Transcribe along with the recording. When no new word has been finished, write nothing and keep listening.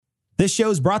This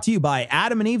show is brought to you by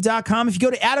adamandeve.com. If you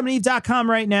go to adamandeve.com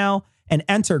right now and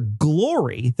enter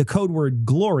GLORY, the code word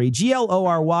GLORY,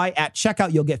 GLORY, at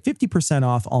checkout, you'll get 50%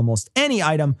 off almost any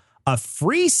item, a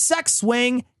free sex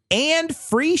swing, and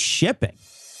free shipping.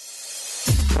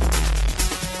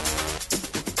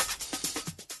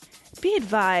 Be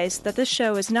advised that this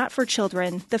show is not for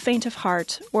children, the faint of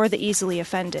heart, or the easily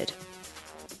offended.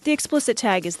 The explicit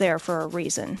tag is there for a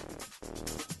reason.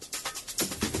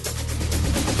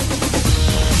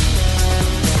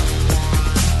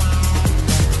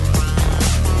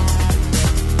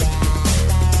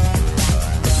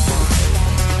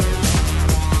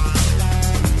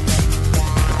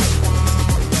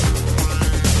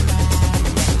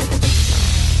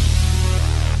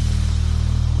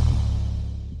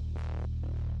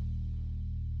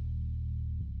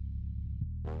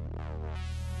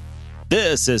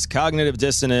 This is Cognitive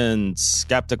Dissonance,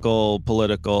 skeptical,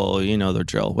 political, you know the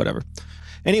drill, whatever.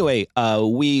 Anyway,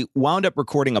 we wound up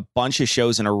recording a bunch of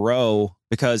shows in a row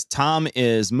because Tom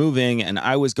is moving and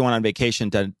I was going on vacation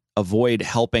to avoid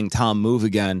helping Tom move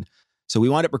again. So we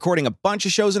wound up recording a bunch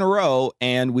of shows in a row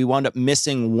and we wound up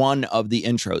missing one of the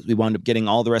intros. We wound up getting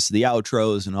all the rest of the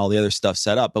outros and all the other stuff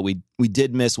set up, but we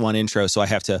did miss one intro. So I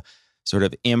have to sort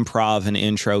of improv an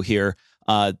intro here.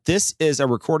 This is a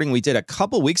recording we did a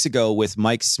couple weeks ago with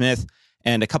Mike Smith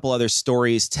and a couple other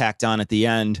stories tacked on at the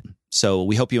end. So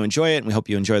we hope you enjoy it and we hope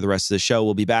you enjoy the rest of the show.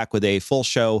 We'll be back with a full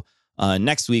show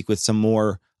next week with some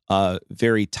more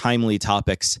very timely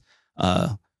topics.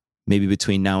 Maybe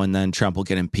between now and then, Trump will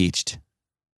get impeached.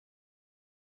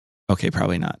 Okay,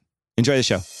 probably not. Enjoy the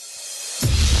show.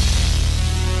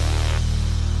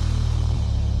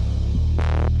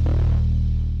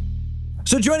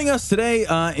 So joining us today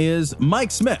is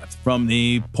Mike Smith from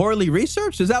the Poorly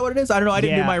Researched. Is that what it is? I don't know. I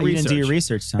didn't do my research. You didn't do your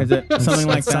research, Tom. Is it something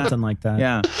like that? Something like that.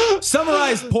 Yeah.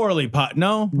 Summarized Poorly.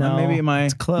 No? Maybe am I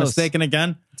mistaken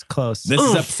again? It's close. This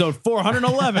is episode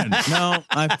 411. No,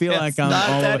 I feel like I'm not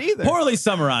all that over. either. Poorly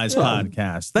Summarized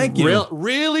podcast. Thank you.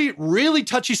 Really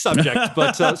touchy subject.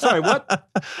 But sorry, what?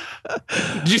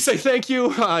 Did you say thank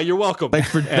you? You're welcome.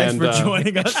 Thanks for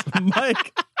joining us,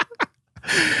 Mike.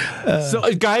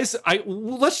 So guys,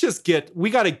 we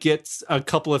got to get a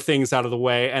couple of things out of the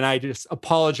way, and I just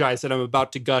apologize that I'm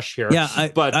about to gush here.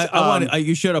 Yeah,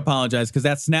 you should apologize because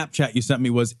that Snapchat you sent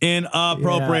me was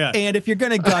inappropriate. Yeah. And if you're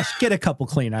gonna gush, get a couple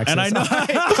Kleenexes. And I know,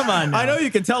 come on, now. I know you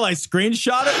can tell I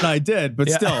screenshot it, and I did, but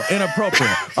still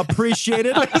inappropriate.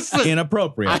 Appreciated,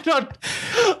 inappropriate. I don't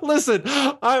listen.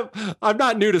 I'm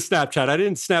not new to Snapchat. I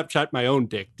didn't Snapchat my own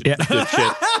dick. Shit.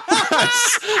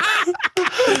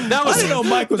 That was. I didn't know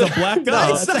Mike was a black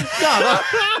guy.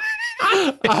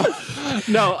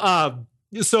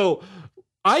 So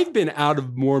I've been out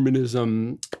of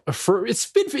Mormonism for it's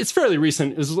fairly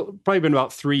recent. It's probably been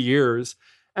about 3 years.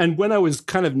 And when I was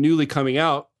kind of newly coming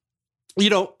out,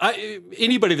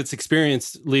 anybody that's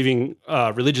experienced leaving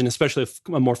religion, especially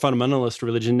a more fundamentalist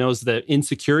religion, knows the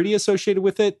insecurity associated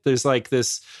with it. There's like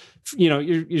this,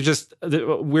 you're just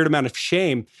a weird amount of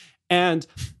shame. And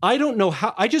I don't know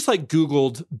how. I just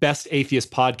Googled best atheist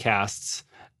podcasts,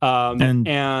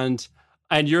 and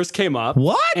yours came up.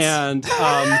 What? And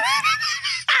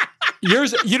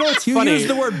yours. You know what's you funny? You used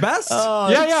the word best.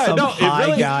 Yeah. No, it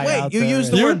really. Wait, you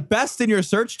used the word best in your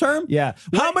search term? Yeah.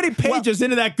 How many pages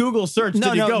into that Google search did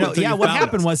you go? No. Yeah. What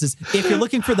happened was if you're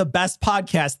looking for the best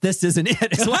podcast, this isn't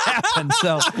it. Is what happened.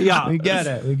 So yeah, we get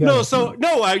it. You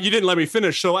didn't let me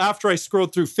finish. So after I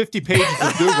scrolled through 50 pages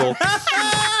of Google.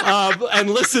 And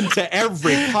listen to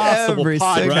every possible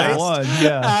podcast. One,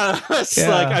 yeah.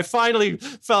 I finally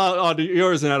fell out onto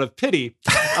yours, and out of pity,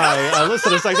 I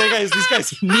listened. It's like, these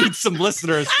guys need some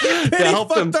listeners to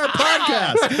help them. Our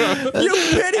podcast. You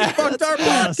pity fucked our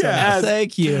podcast.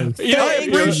 Thank you. I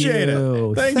appreciate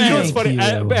it. Thank you. You know what's funny?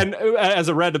 And as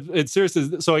a random, it's serious.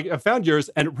 So I found yours,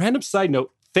 and random side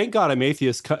note. Thank God I'm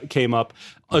Atheist came up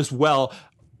as well.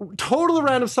 Totally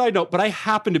random side note, but I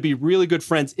happen to be really good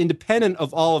friends, independent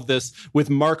of all of this, with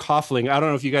Mark Hoffling. I don't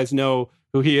know if you guys know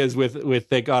who he is with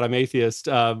Thank God I'm Atheist.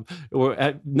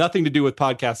 Nothing to do with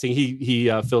podcasting. He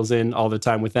fills in all the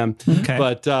time with them. Okay.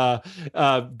 But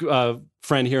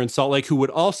friend here in Salt Lake who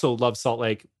would also love Salt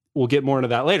Lake. We'll get more into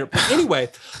that later. But anyway,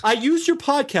 I used your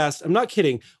podcast. I'm not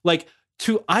kidding.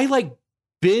 I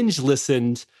binge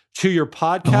listened to your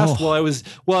podcast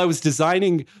while I was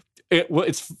designing.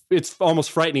 It's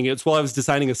almost frightening. It's while I was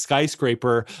designing a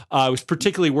skyscraper. I was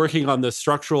particularly working on the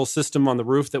structural system on the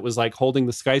roof that was holding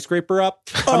the skyscraper up.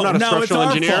 I'm not a structural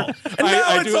engineer.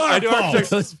 I do architects.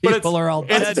 Those people are all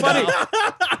dead. It's funny.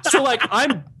 So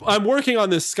I'm working on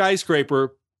this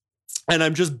skyscraper, and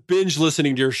I'm just binge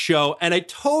listening to your show, and I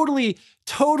totally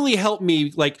helped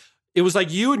me it was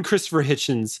like you and Christopher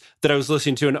Hitchens that I was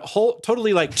listening to, and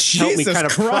totally like helped me Jesus kind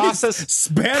of Christ. process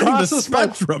Spanning process the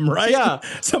spectrum, right? Yeah.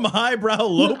 Some highbrow,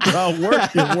 lowbrow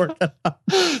work you're working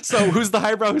on. So who's the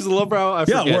highbrow? Who's the lowbrow? I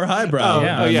forget. Yeah, we're highbrow.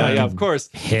 Yeah, of course.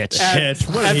 Hitch. Hitch.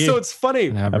 What did And he so it's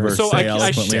funny. ever So say I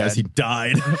eloquently as he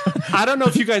died? I don't know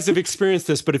if you guys have experienced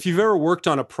this, but if you've ever worked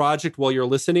on a project while you're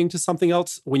listening to something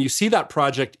else, when you see that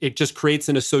project, it just creates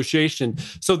an association.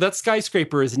 So that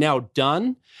skyscraper is now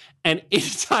done. And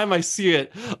anytime I see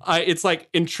it, it's like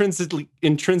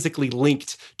intrinsically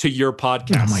linked to your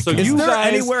podcast. So Is you there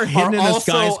guys anywhere hidden are in the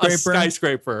also skyscraper? a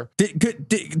skyscraper.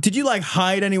 Did you like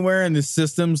hide anywhere in the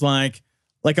systems like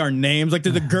our names? Like,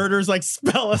 did the girders like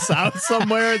spell us out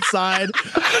somewhere inside?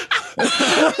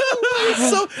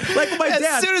 So, like my As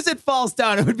dad. soon as it falls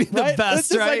down, it would be the Right? best, It's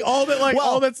just right? like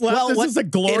all that's left is just a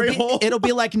glory hole. It'll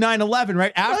be like 9/11,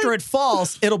 right? After it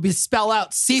falls, it'll be spell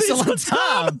out Cecil and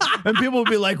Tom, and people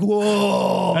will be like,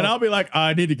 "Whoa!" And I'll be like,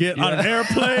 I need to get on an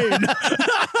airplane.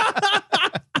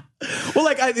 Well,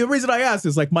 like the reason I asked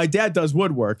is like my dad does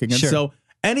woodworking, and Sure. so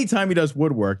anytime he does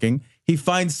woodworking, he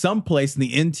finds some place in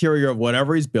the interior of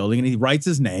whatever he's building, and he writes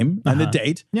his name and the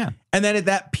date. Yeah. And then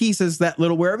that piece is that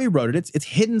little wherever he wrote it, it's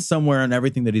hidden somewhere in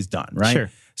everything that he's done, right? Sure.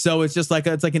 So it's just like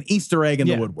it's like an Easter egg in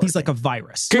the woodwork. He's like a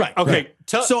virus. Right. Okay. Right.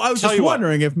 So I was tell just you what.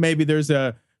 wondering if maybe there's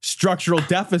a structural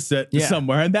deficit Yeah.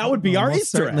 somewhere, and that would be our Almost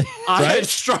Easter certainly. egg. I had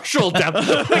structural depth.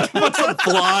 Like, what's a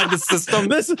flaw in the system?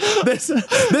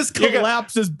 This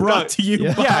collapse is brought to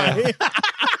you by. Yeah.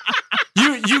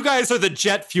 You guys are the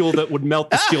jet fuel that would melt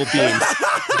the steel beams.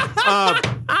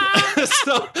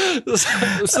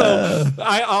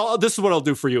 This is what I'll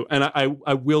do for you, and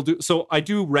I will do. So I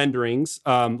do renderings,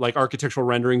 like architectural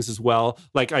renderings as well.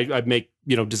 Like I make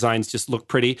designs just look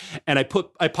pretty, and I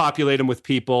populate them with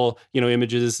people,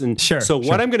 images, and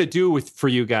what I'm going to do for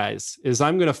you guys is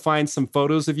I'm going to find some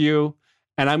photos of you,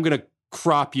 and I'm going to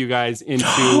crop you guys into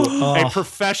a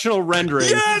professional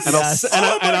rendering, and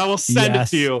I will send it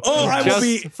to you. Oh, I will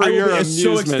be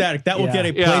so ecstatic. That will get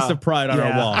a place of pride on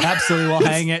our wall. Absolutely. We'll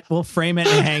hang it. We'll frame it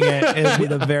and hang it. It'll be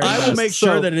the very best. I will make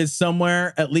sure that it is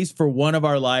somewhere, at least for one of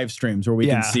our live streams, where we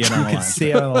can see it on the live stream. See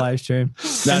it on the live stream. And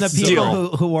the That's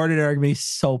people who ordered it are going to be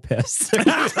so pissed.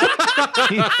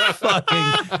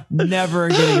 Fucking never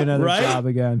getting another job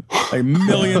again. Like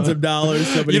millions of dollars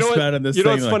somebody spent on this thing.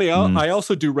 What's funny? I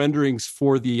also do renderings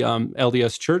for the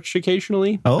LDS Church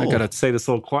occasionally. I gotta say this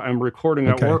little. I'm recording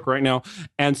at work right now,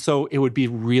 and so it would be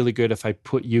really good if I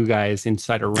put you guys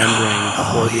inside a rendering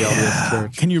for the LDS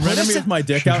Church. Can you render me with my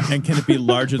dick out, and can it be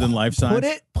larger than life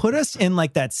size? Put us in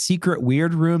like that secret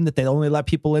weird room that they only let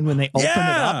people in when they open it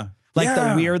up. Like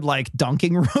the weird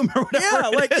dunking room or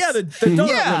whatever. Yeah, the donut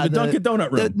room, the Dunkin'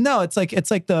 Donut room. No, it's like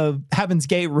the Heaven's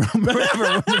Gate room or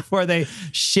whatever before they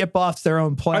ship off their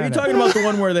own planet. Are you talking about the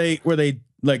one where they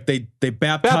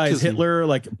baptize Hitler?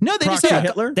 No, they just have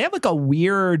Hitler. They have like a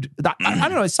weird. I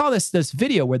don't know. I saw this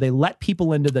video where they let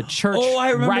people into the church. Oh,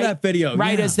 I remember that video.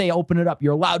 Right as they open it up,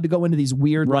 you're allowed to go into these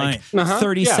weird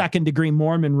 32nd degree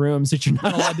Mormon rooms that you're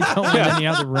not allowed to go in any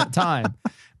other time.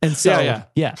 And so,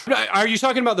 Are you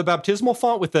talking about the baptismal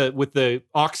font with the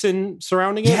oxen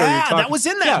surrounding it? Yeah, that was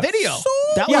in that video.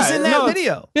 That was in that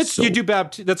video.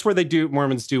 That's where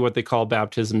Mormons do what they call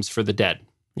baptisms for the dead.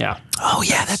 Yeah. Oh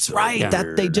yeah, that's right. Yeah.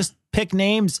 That they just pick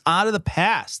names out of the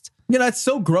past. That's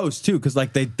so gross too, because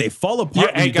they fall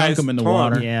apart when you dunk them in the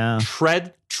water. Yeah.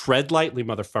 Tread lightly,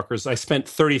 motherfuckers. I spent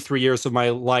 33 years of my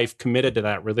life committed to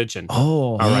that religion.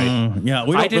 Oh, all right. Yeah,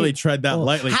 we don't really tread that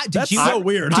lightly. That's so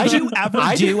weird. Did you ever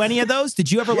do any of those? Did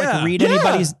you ever read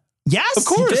anybody's? Yes, of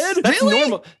course. You did? That's really?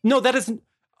 normal. No, that isn't.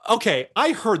 Okay,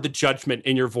 I heard the judgment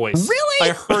in your voice.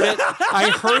 Really? I heard it.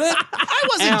 I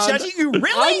wasn't judging you.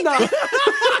 Really? I'm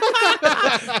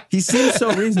not. He seemed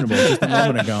so reasonable just a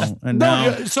moment ago, and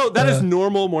now. So that is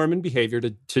normal Mormon behavior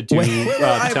to do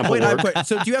temple work.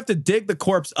 So do you have to dig the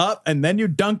corpse up and then you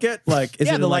dunk it? Is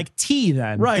it like tea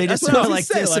then? Right. They just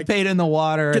dissipate in the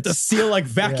water. Get the seal,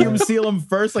 vacuum seal them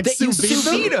first, you sous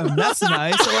vide them. That's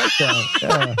nice. I like that.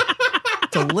 Yeah.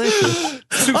 Delicious.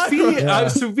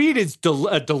 Sous vide is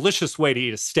a delicious way to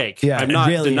eat a steak. Yeah, I'm not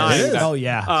denying that. Oh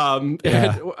yeah.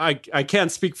 I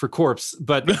can't speak for corpse,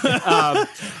 but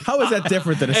how is that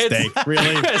different than a steak?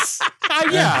 Really?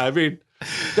 I mean,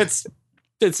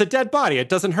 it's a dead body. It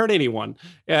doesn't hurt anyone.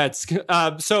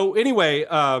 So anyway.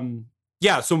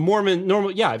 So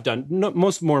I've done.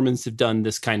 Most Mormons have done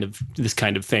this kind of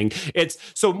thing.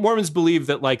 So Mormons believe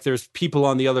that there's people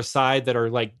on the other side that are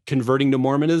converting to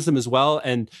Mormonism as well,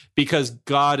 and because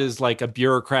God is a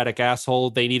bureaucratic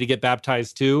asshole, they need to get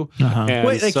baptized too.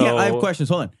 Wait, I have questions.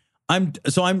 Hold on.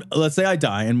 I'm. Let's say I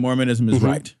die and Mormonism is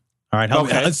right. All right, help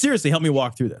Okay. me, seriously, help me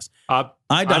walk through this. I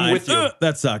died. I'm with you.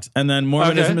 That sucks. And then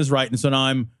Mormonism Okay. is right. And so now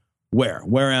I'm where?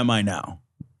 Where am I now?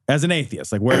 As an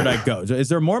atheist, like where did I go? Is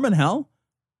there a Mormon hell?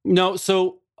 No,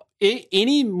 so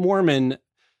any Mormon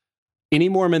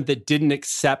that didn't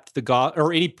accept the God,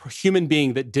 or any human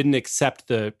being that didn't accept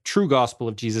the true gospel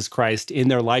of Jesus Christ in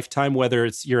their lifetime, whether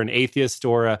it's you're an atheist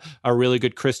or a really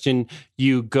good Christian,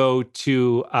 you go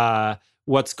to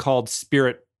what's called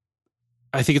spirit.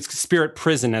 I think it's spirit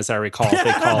prison, as I recall.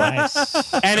 They call it.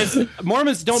 Nice. And it's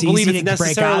Mormons don't It's believe easy it's to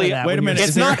break out of necessarily. that Wait a when minute. you're-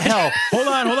 It's not hell. Hold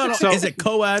on. So- Is it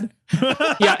co-ed?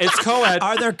 Yeah, it's co-ed.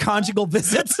 Are there conjugal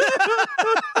visits?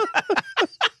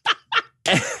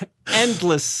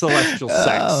 Endless celestial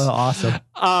sex. Oh,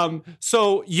 awesome.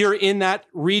 So you're in that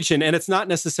region, and it's not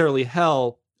necessarily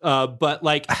hell, but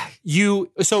like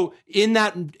so in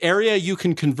that area, you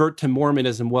can convert to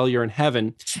Mormonism while you're in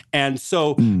heaven. And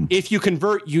so if you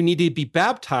convert, you need to be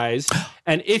baptized.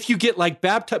 And if you get like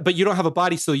baptized, but you don't have a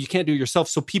body, so you can't do it yourself.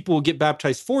 So people will get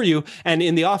baptized for you. And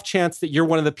in the off chance that you're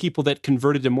one of the people that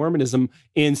converted to Mormonism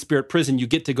in spirit prison, you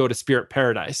get to go to spirit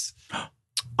paradise.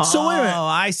 So wait a minute. Oh,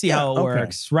 I see how it okay.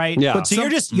 works, right? Yeah. But so you're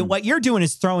just what you're doing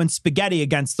is throwing spaghetti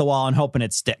against the wall and hoping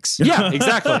it sticks. Yeah,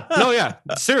 exactly. No, yeah,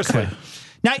 seriously.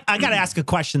 Now I got to ask a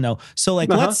question though. So like,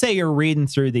 let's say you're reading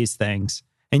through these things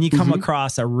and you come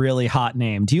across a really hot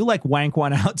name. Do you like wank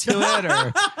one out to it,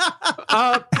 or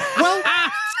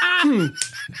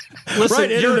Listen,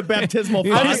 Right into you're the baptismal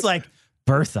you're font. just like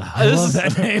Bertha? I This love is-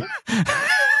 that name.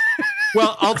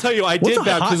 Well, I'll tell you, I What's did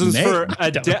a hot baptisms name? for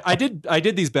I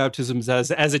did these baptisms as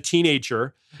a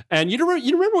teenager, and you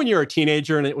remember when you were a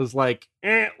teenager and it was like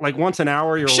once an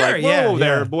hour you're Sure, like, whoa yeah,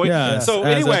 there, yeah. boy. Yeah, So as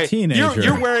a anyway, teenager.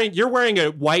 you're wearing a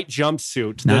white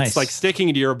jumpsuit that's Nice. like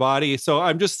sticking to your body. So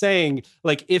I'm just saying,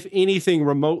 like, if anything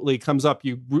remotely comes up,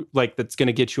 that's going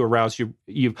to get you aroused.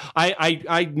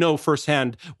 I know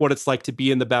firsthand what it's like to be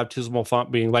in the baptismal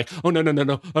font, being like, oh no,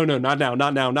 oh no, not now.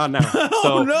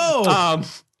 Oh, no.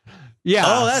 Yeah.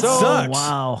 Oh, that so sucks.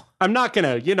 Wow. I'm not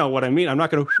gonna, you know what I mean. I'm not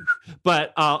gonna,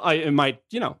 but it might, I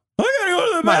gotta go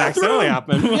to the might bathroom. accidentally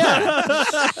happen.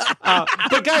 Yeah.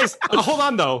 But guys, hold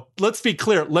on though. Let's be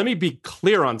clear. Let me be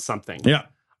clear on something. Yeah.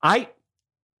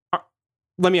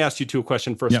 Let me ask you two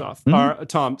questions first Yeah. off. Mhm.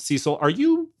 Tom, Cecil, are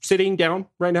you sitting down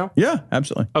right now? Yeah,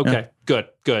 absolutely. Okay, good.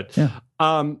 Yeah.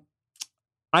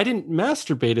 I didn't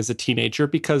masturbate as a teenager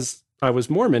because I was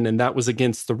Mormon, and that was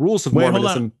against the rules of Wait, hold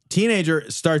Mormonism. on. Teenager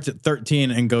starts at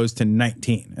 13 and goes to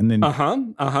 19. And then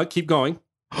Keep going.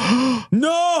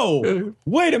 no.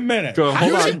 Wait a minute. Go.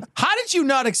 Hold on. How did you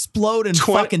not explode in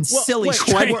Twen- fucking silly Wait,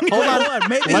 string? hold on.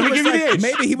 Maybe Let he me was give you the age.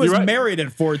 maybe he was You're right. married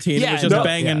at 14 Yeah, and was just no,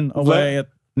 banging away at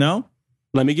no?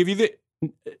 Let me give you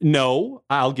no,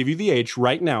 I'll give you the age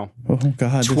right now. Oh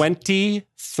God.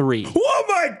 23. Oh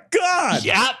my God.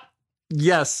 Yep.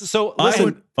 Yes. So I listen.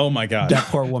 would, oh my God. That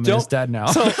poor woman is dead now.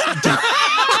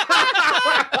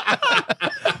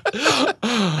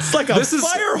 It's like a This is-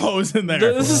 fire hose in there.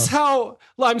 This is how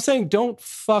I'm saying don't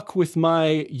fuck with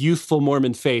my youthful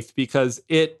Mormon faith, because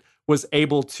it was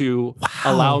able to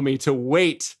allow me to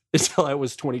wait until I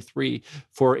was 23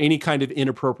 for any kind of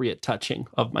inappropriate touching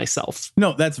of myself.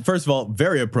 No, that's first of all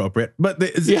very appropriate. But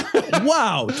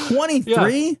wow,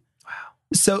 23?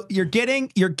 So you're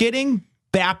getting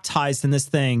baptized in this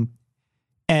thing,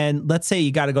 and let's say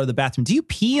you got to go to the bathroom. Do you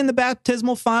pee in the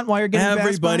baptismal font while you're getting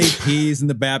Everybody baptized? pees in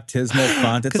the baptismal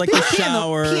font. It's 'Cause like a people pee in the-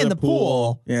 shower, pee in the the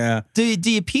pool. Yeah. Do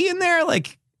you pee in there?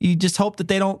 Like you just hope that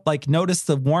they don't like notice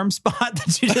the warm spot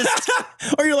that you just.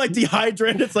 Or you're like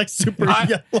dehydrated. It's like super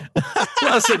yellow.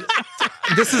 Listen,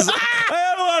 this is I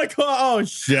have a lot of oh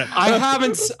shit.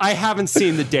 I haven't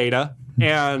seen the data,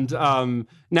 and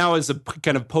now as a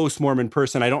kind of post-Mormon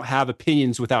person, I don't have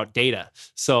opinions without data,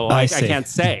 so I see. can't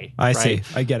say. I right? see.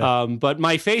 I get it. But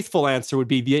my faithful answer would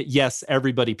be yes,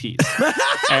 everybody pees.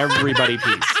 Everybody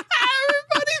pees.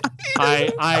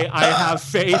 I have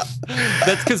faith.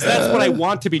 That's because that's what I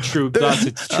want to be true. Thus,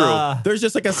 it's true. There's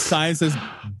just like a sign that says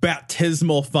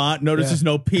baptismal font. Notice there's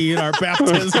no P in our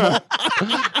baptismal.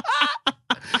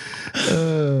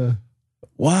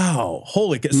 Wow.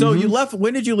 Holy so you left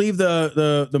when did you leave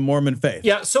the Mormon faith?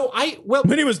 Yeah. So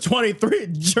When he was 23,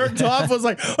 jerked off, was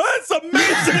like, oh, that's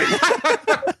amazing.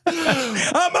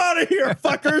 I'm out of here,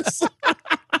 fuckers.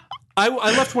 I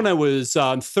left when I was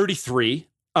 33,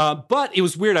 but it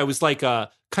was weird. I was like kind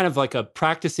of like a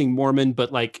practicing Mormon,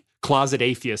 but like closet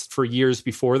atheist for years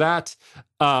before that.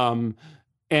 And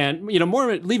you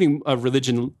know, leaving a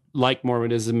religion like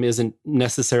Mormonism isn't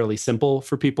necessarily simple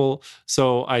for people.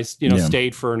 So I,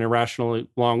 stayed for an irrationally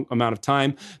long amount of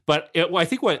time. But I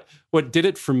think what did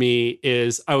it for me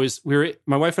is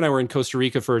my wife and I were in Costa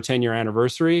Rica for a 10-year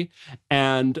anniversary,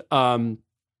 and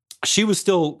she was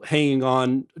still hanging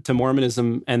on to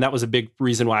Mormonism, and that was a big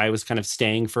reason why I was kind of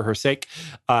staying for her sake.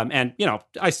 And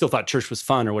I still thought church was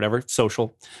fun or whatever,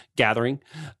 social gathering.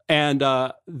 And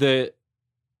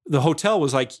the hotel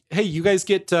was like, "Hey, you guys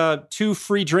get 2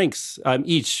 free drinks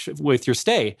each with your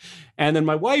stay." And then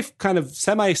my wife, kind of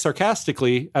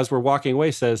semi-sarcastically, as we're walking away,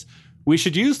 says, "We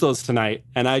should use those tonight."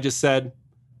 And I just said,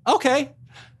 "Okay."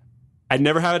 I'd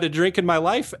never had a drink in my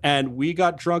life, and we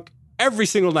got drunk every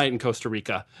single night in Costa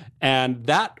Rica. And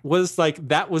that was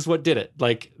what did it.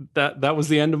 Like that was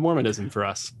the end of Mormonism for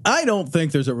us. I don't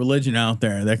think there's a religion out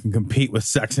there that can compete with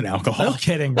sex and alcohol. No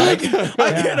kidding, right?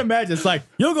 I can't imagine. It's like,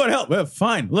 you'll go to hell. Well,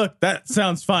 fine. Look, that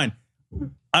sounds fine.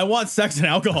 I want sex and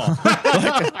alcohol.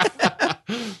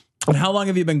 And how long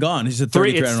have you been gone? He said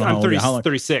 33. I'm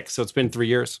 36, so it's been 3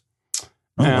 years.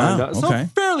 Oh, wow. Okay. So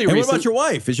fairly and recent. what about your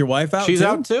wife? Is your wife out? She's too?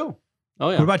 out too. Oh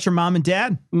yeah. What about your mom and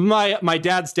dad? My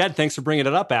dad's dead. Thanks for bringing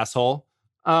it up, asshole.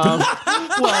 Well,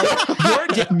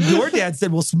 your dad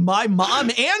said, "Well, my mom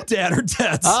and dad are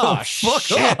dead." So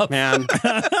shit, man!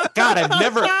 God,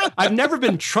 I've never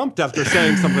been trumped after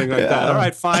saying something like that. All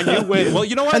right, fine, you win. Well,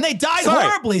 you know what? And they died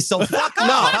horribly. So fuck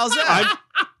off. How's that?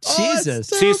 Jesus,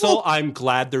 Cecil, I'm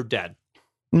glad they're dead.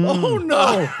 Oh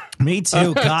no. Me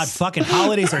too. God, fucking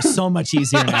holidays are so much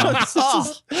easier now.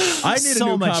 I need so a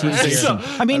new much conversation. easier.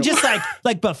 I mean, just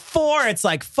like before, it's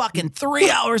like fucking 3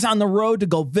 hours on the road to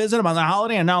go visit them on the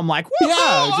holiday, and now I'm like,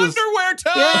 underwear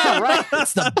time. Yeah, right.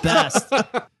 It's the best.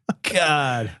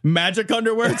 God, magic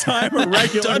underwear time or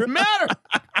regular? Doesn't matter.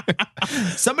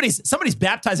 Somebody's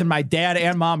baptizing my dad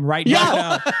and mom right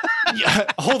now.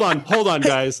 Yeah. Hold on,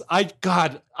 guys.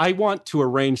 I want to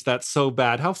arrange that so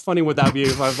bad. How funny would that be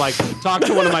if I've talked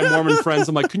to one of my Mormon friends?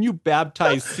 I'm like, "Can you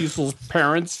baptize Cecil's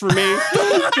parents for me?"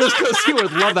 Just because he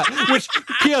would love that. Which,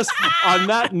 P.S. on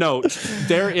that note,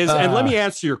 there is, and let me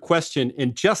answer your question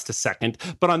in just a second.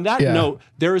 But on that note,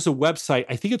 there is a website.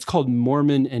 I think it's called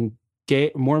Mormongay.com.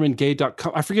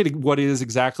 I forget what it is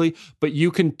exactly, but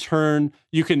you can turn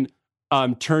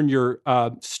your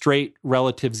straight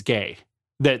relatives gay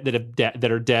that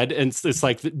are dead, and it's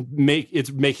like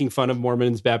it's making fun of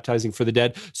Mormons baptizing for the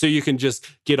dead. So you can just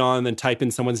get on and type in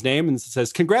someone's name and it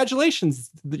says, "Congratulations,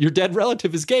 your dead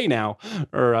relative is gay now,"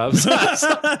 or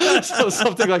so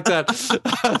something like that.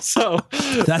 So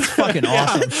that's fucking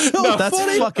awesome. That's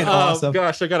funny. Fucking awesome.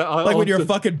 Gosh, I gotta when your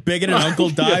fucking bigoted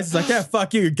uncle dies, it's like, "Yeah,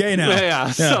 fuck you, you're gay now."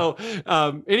 Yeah. So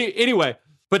anyway,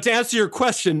 but to answer your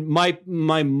question, my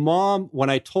mom, when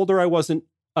I told her I wasn't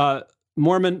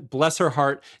Mormon, bless her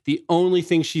heart, the only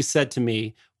thing she said to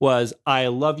me was, "I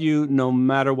love you no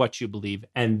matter what you believe."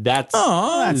 And that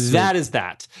is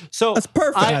that. So that's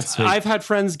perfect. I've had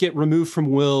friends get removed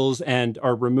from wills and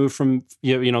are removed from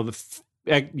you're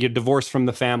divorced from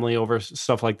the family over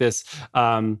stuff like this.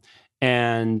 Sounds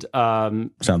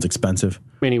expensive.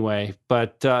 Anyway,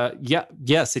 but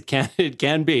yes, it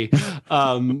can be.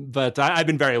 But I've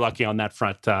been very lucky on that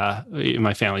front.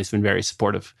 My family's been very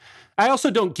supportive. I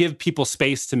also don't give people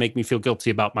space to make me feel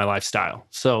guilty about my lifestyle,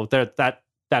 so that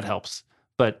helps.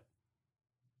 But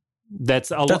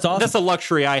that's awesome. That's a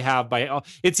luxury I have.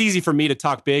 It's easy for me to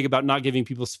talk big about not giving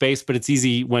people space, but it's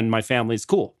easy when my family's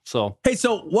cool. So hey,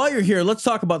 so while you're here, let's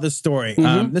talk about this story.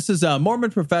 This is a Mormon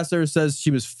professor says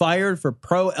she was fired for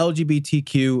pro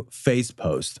LGBTQ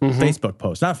Facebook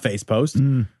post, not face post.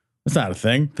 That's not a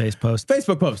thing.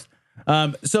 Facebook post.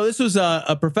 So this was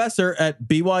a professor at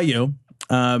BYU.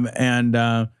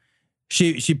 And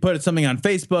she put something on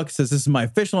Facebook. Says, "This is my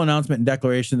official announcement and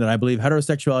declaration that I believe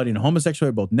heterosexuality and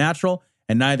homosexuality are both natural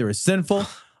and neither is sinful.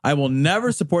 I will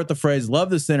never support the phrase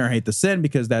love the sin or hate the sin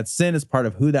because that sin is part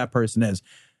of who that person is."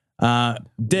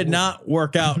 Did not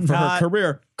work out for her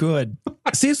career. Good.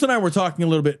 Cecil and I were talking a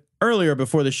little bit earlier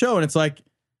before the show, and it's like,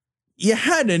 you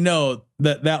had to know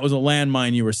that was a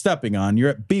landmine you were stepping on. You're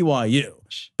at BYU.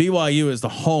 BYU is the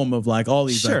home of all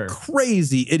these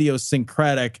crazy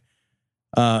idiosyncratic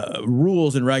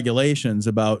rules and regulations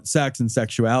about sex and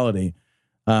sexuality.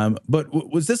 But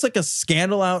was this like a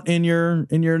scandal out in your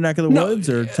neck of the woods,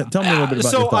 or tell me a little bit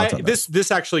about your thoughts on that. This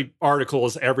actually article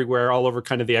is everywhere, all over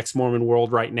kind of the ex-Mormon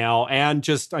world right now, and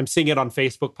just I'm seeing it on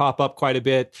Facebook pop up quite a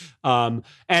bit, and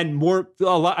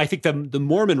I think the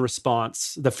Mormon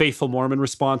response, the faithful Mormon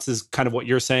response, is kind of what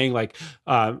you're saying,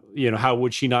 how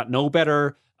would she not know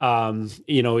better?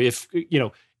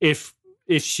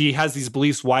 If she has these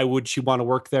beliefs, why would she want to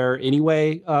work there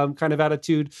anyway? Kind of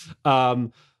attitude.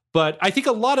 But I think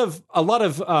a lot of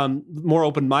more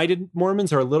open-minded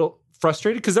Mormons are a little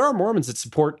frustrated because there are Mormons that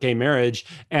support gay marriage,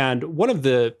 and one of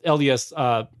the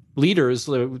LDS leaders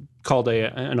called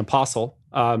an apostle,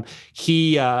 Elder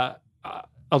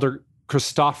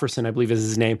Christofferson, I believe is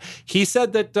his name. He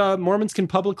said that Mormons can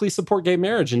publicly support gay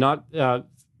marriage and not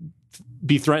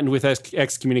be threatened with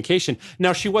excommunication.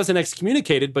 Now, she wasn't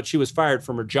excommunicated, but she was fired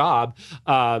from her job.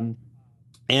 And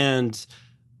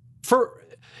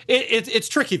it's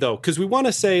tricky, though, because we want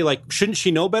to say, like, shouldn't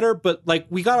she know better? But, like,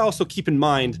 we got to also keep in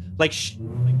mind, like,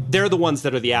 they're the ones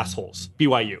that are the assholes,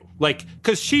 BYU. Like,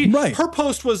 because her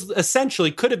post was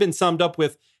essentially could have been summed up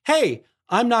with, hey,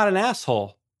 I'm not an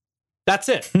asshole. That's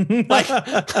it. Like,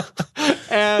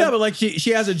 but like she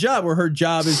has a job where her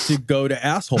job is to go to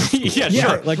asshole school. Yeah,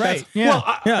 sure. Like right. That's, Well,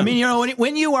 I mean,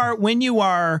 when you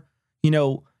are,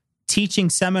 teaching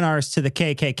seminars to the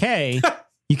KKK,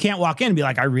 you can't walk in and be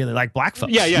like, I really like black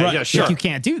folks. Yeah, sure. Like, you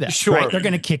can't do that. Sure. Right? They're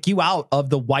going to kick you out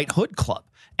of the White Hood Club.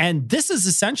 And this is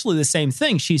essentially the same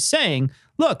thing. She's saying,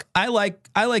 look, I like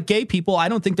gay people. I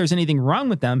don't think there's anything wrong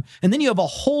with them. And then you have a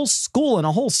whole school and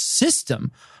a whole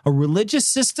system, a religious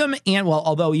system. And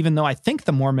although even though I think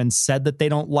the Mormons said that they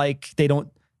don't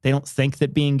think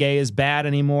that being gay is bad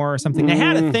anymore or something. They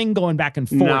had a thing going back and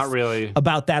forth not really.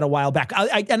 about that a while back.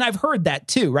 And I've heard that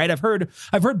too, right? I've heard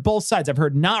both sides. I've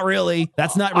heard not really.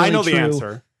 That's not really I know true. the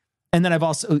answer. And then I've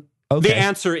also, okay. The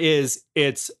answer is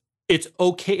it's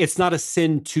okay. It's not a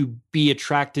sin to be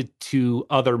attracted to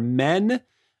other men,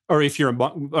 or if you're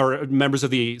or members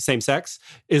of the same sex,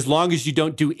 as long as you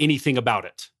don't do anything about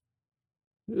it.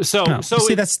 So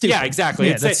see, that's stupid. Yeah, exactly.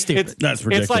 Yeah, that's stupid. That's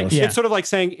ridiculous. It's sort of like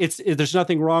saying there's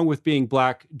nothing wrong with being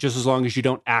black just as long as you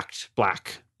don't act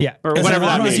black. Yeah, or as whatever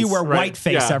long that as you means, wear right?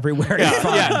 whiteface everywhere. You're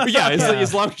fine.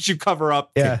 As long as you cover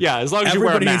up. Yeah, as long as you wear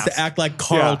a Everybody mask. needs to act like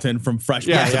Carlton from Fresh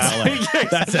Prince of LA.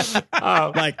 That's it.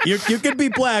 Like you can be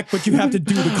black, but you have to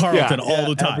do the Carlton all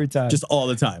the time, every time. just all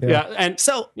the time. Yeah, and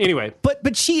So anyway,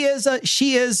 but she is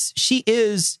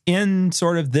in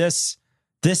sort of this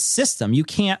system. You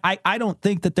can't. I don't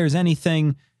think that there's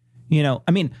anything. I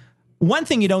mean, one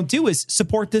thing you don't do is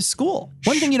support this school.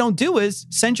 One thing you don't do is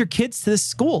send your kids to this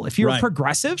school. If you're a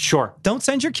progressive, sure, don't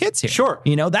send your kids here. Sure.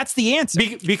 That's the answer.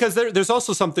 Because there's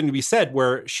also something to be said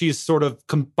where she's sort of,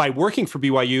 by working for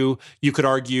BYU, you could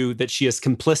argue that she is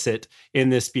complicit in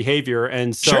this behavior.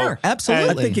 And so, sure, absolutely.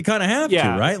 I think you kind of have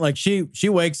to, right? Like she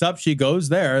wakes up, she goes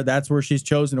there. That's where she's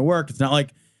chosen to work. It's not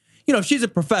like, if she's a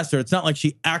professor, it's not like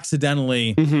she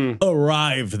accidentally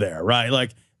arrived there, right?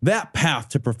 Like that path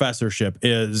to professorship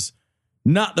is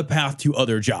not the path to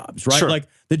other jobs, right? Sure. Like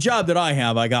the job that I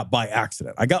have, I got by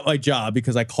accident. I got my job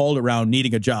because I called around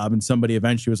needing a job, and somebody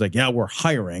eventually was like, "Yeah, we're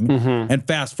hiring." And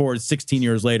fast forward 16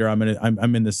 years later, I'm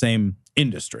in the same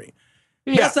industry.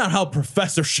 Yeah. That's not how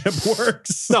professorship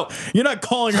works. No, you're not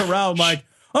calling around like,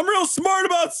 I'm real smart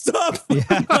about stuff. Well,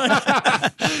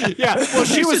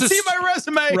 she was see my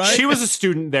resume. Right? She was a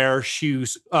student there. She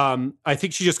was, I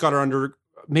think she just got her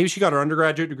maybe she got her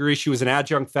undergraduate degree. She was an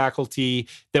adjunct faculty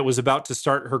that was about to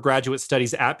start her graduate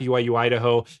studies at BYU,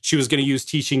 Idaho. She was going to use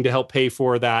teaching to help pay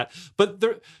for that. But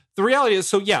the reality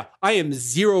is, I am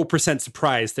 0%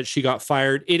 surprised that she got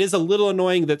fired. It is a little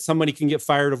annoying that somebody can get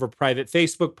fired over a private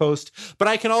Facebook post, but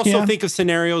I can also think of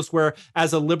scenarios where,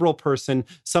 as a liberal person,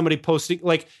 somebody posting,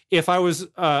 like if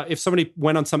somebody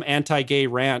went on some anti-gay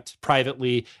rant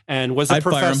privately and was a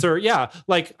professor,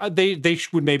 they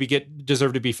would maybe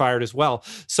deserve to be fired as well.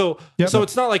 So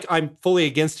it's not like I'm fully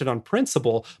against it on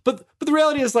principle, but the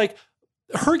reality is, like,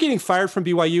 her getting fired from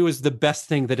BYU is the best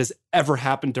thing that has ever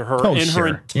happened to her in her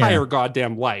entire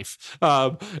goddamn life.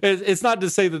 It's not to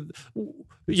say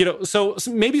that, so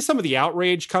maybe some of the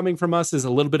outrage coming from us is a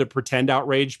little bit of pretend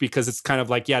outrage, because it's kind of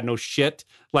like, no shit.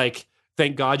 Like,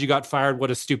 thank God you got fired.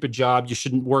 What a stupid job. You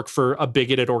shouldn't work for a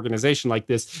bigoted organization like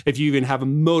this if you even have a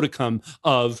modicum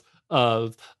of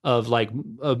like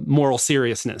moral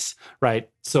seriousness, right?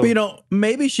 So,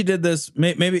 maybe she did this.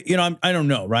 Maybe, I don't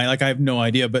know, right? Like, I have no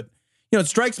idea, but it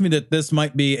strikes me that this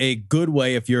might be a good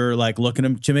way if you're like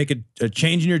looking to make a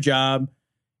change in your job.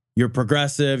 You're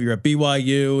progressive. You're at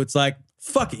BYU. It's like,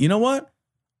 fuck it. You know what?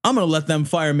 I'm going to let them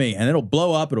fire me, and it'll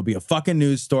blow up. It'll be a fucking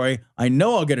news story. I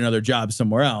know I'll get another job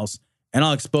somewhere else, and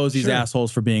I'll expose these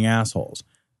assholes for being assholes.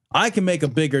 I can make a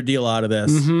bigger deal out of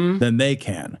this than they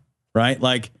can, right?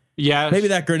 Like, maybe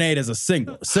that grenade is a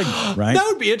signal, right? That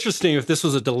would be interesting if this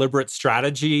was a deliberate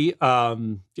strategy.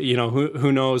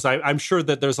 Who knows? I'm sure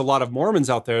that there's a lot of Mormons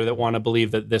out there that want to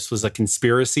believe that this was a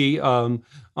conspiracy on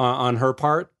her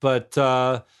part. But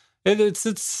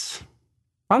it's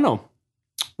I don't know.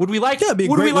 Would we like? Would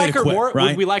we like her more? Right?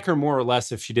 Would we like her more or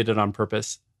less if she did it on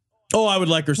purpose? Oh, I would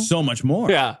like her so much more.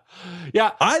 Yeah.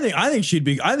 I think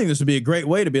this would be a great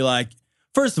way to be like,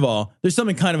 first of all, there's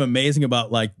something kind of amazing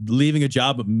about like leaving a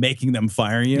job but making them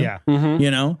fire you. Yeah. Mm-hmm.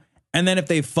 You know? And then if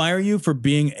they fire you for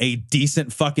being a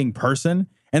decent fucking person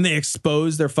and they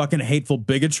expose their fucking hateful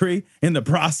bigotry in the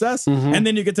process, and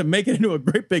then you get to make it into a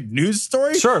great big news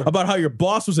story about how your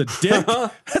boss was a dick.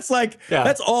 That's like,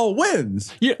 that's all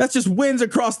wins. Yeah. That's just wins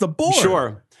across the board.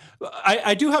 Sure.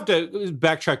 I do have to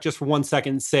backtrack just for 1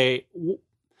 second and say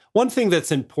one thing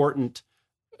that's important.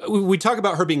 We talk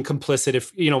about her being complicit,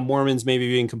 if, Mormons maybe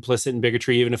being complicit in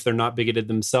bigotry, even if they're not bigoted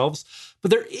themselves.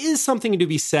 But there is something to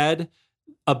be said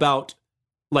about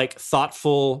like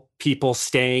thoughtful people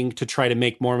staying to try to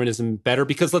make Mormonism better.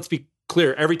 Because let's be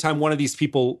clear, every time one of these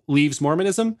people leaves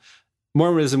Mormonism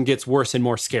gets worse and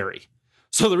more scary.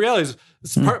 So the reality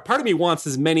is part of me wants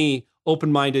as many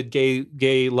open-minded,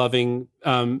 gay loving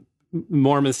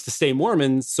Mormons to stay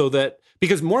Mormons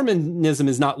because Mormonism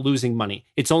is not losing money.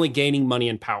 It's only gaining money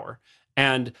and power.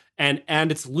 And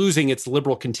it's losing its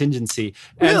liberal contingency.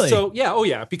 Really? And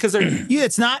so, because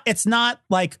it's not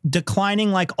like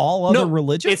declining like all other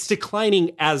religions. It's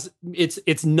declining as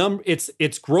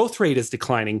its growth rate is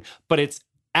declining, but its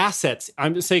assets.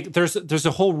 I'm just saying there's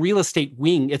a whole real estate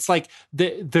wing. It's like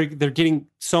they're getting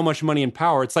so much money and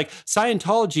power. It's like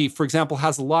Scientology, for example,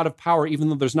 has a lot of power, even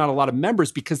though there's not a lot of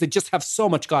members because they just have so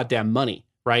much goddamn money.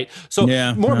 Right. So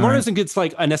Mormonism gets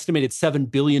like an estimated $7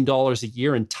 billion a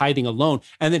year in tithing alone.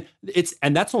 And then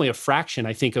that's only a fraction,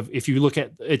 I think, of if you look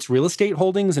at its real estate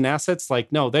holdings and assets.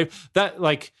 Like, no, the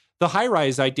high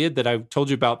rise I did that I told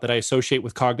you about that I associate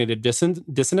with cognitive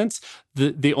dissonance.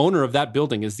 The owner of that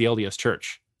building is the LDS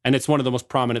Church. And it's one of the most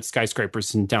prominent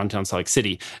skyscrapers in downtown Salt Lake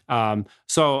City.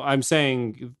 So I'm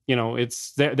saying,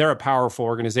 they're a powerful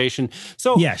organization.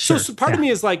 So, so part of me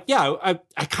is like, I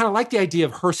kind of like the idea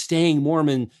of her staying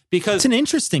Mormon because it's an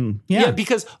interesting,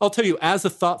 because I'll tell you, as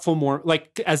a thoughtful Mormon,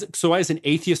 as an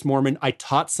atheist Mormon, I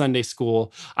taught Sunday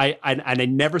school. I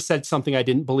never said something I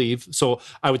didn't believe. So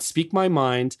I would speak my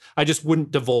mind. I just wouldn't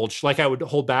divulge. Like I would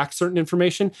hold back certain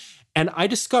information. And I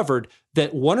discovered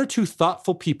that one or two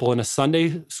thoughtful people in a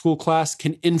Sunday school class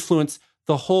can influence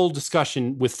the whole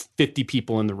discussion with 50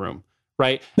 people in the room,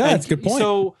 right? No, that's a good point.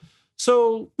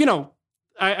 So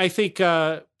I think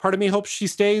part of me hopes she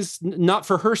stays, not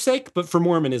for her sake, but for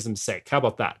Mormonism's sake. How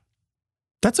about that?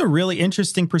 That's a really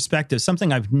interesting perspective,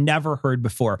 something I've never heard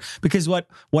before. Because what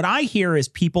I hear is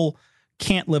people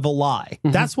can't live a lie.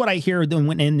 Mm-hmm. That's what I hear in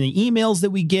the emails that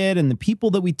we get and the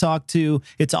people that we talk to.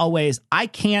 It's always, I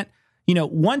can't,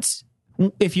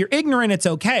 if you're ignorant, it's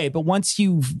okay. But once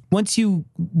you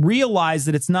realize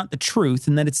that it's not the truth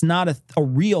and that it's not a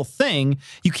real thing,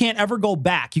 you can't ever go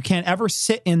back. You can't ever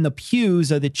sit in the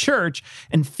pews of the church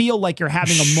and feel like you're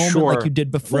having a moment like you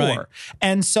did before. Right.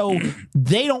 And so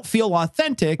they don't feel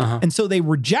authentic. And so they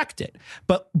reject it.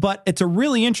 But it's a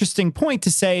really interesting point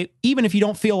to say, even if you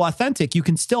don't feel authentic, you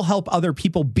can still help other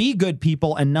people be good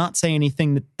people and not say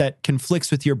anything that conflicts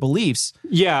with your beliefs.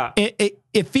 Yeah.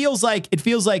 It feels like,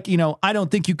 I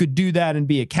don't think you could do that and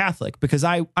be a Catholic, because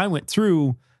I went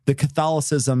through the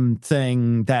Catholicism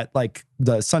thing, that like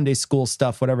the Sunday school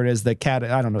stuff, whatever it is, I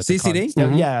don't know. What CCD?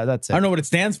 Mm-hmm. Yeah, that's it. I don't know what it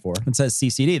stands for. It says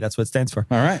CCD. That's what it stands for.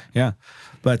 All right. Yeah.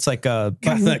 But it's like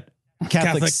Catholic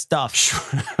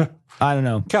stuff. I don't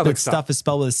know. Catholic stuff is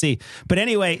spelled with a C. But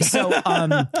anyway, so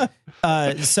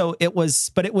it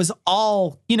was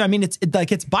all,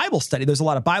 it's Bible study. There's a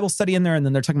lot of Bible study in there, and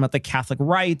then they're talking about the Catholic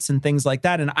rites and things like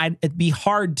that. And it'd be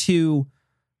hard to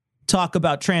talk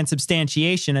about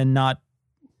transubstantiation and not,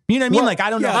 you know what I mean? Like, I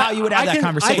don't know how you would have that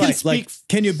conversation.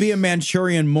 Can you be a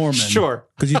Manchurian Mormon? Sure.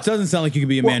 Because it doesn't sound like you can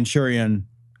be a Manchurian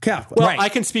Catholic. Well, I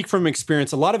can speak from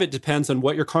experience. A lot of it depends on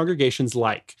what your congregation's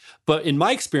like. But in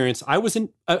my experience, I was an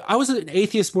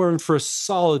atheist Mormon for a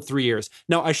solid 3 years.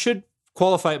 Now, I should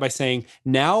qualify it by saying,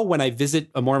 now when I visit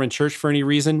a Mormon church for any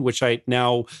reason, which I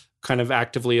now kind of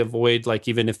actively avoid, like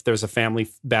even if there's a family,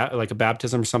 like a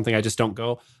baptism or something, I just don't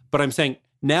go. But I'm saying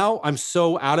now I'm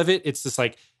so out of it. It's just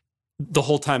like the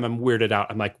whole time I'm weirded out.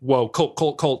 I'm like, whoa,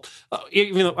 cult.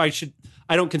 Even though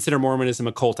I don't consider Mormonism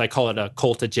a cult. I call it a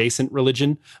cult adjacent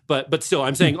religion. But still,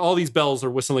 I'm saying all these bells are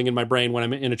whistling in my brain when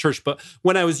I'm in a church. But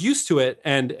when I was used to it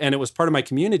and it was part of my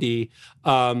community,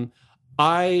 I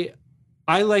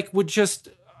would just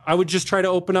try to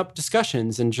open up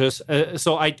discussions and just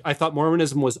so I thought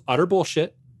Mormonism was utter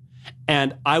bullshit,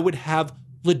 and I would have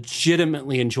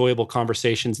legitimately enjoyable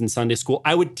conversations in Sunday school.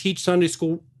 I would teach Sunday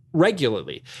school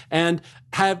regularly and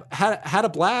have had a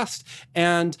blast.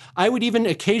 And I would even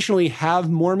occasionally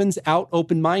have Mormons out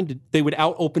open-minded. They would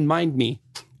out open-mind me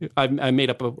I made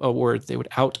up a word. They would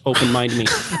out open mind me.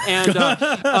 And It's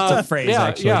a phrase,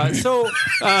 actually. Yeah. So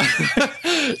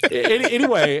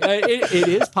anyway, it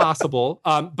is possible,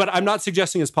 but I'm not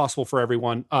suggesting it's possible for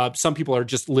everyone. Some people are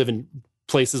just living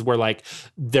places where like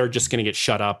they're just going to get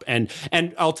shut up. And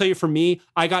I'll tell you, for me,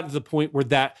 I got to the point where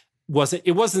that wasn't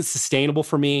sustainable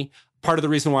for me. Part of the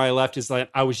reason why I left is that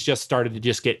I was just started to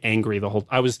just get angry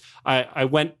I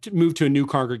moved to a new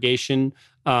congregation,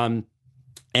 and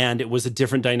it was a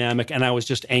different dynamic, and I was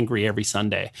just angry every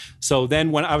Sunday. So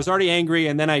then when I was already angry,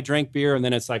 and then I drank beer, and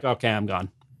then it's like, okay, I'm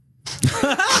gone.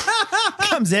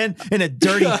 Comes in a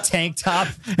dirty tank top.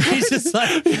 He's just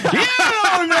like, you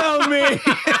don't know me.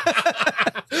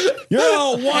 You're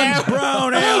all one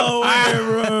brown ale away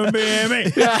from being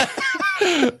me. Yeah.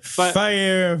 Fuck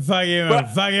you.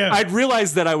 I'd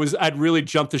realized that I'd really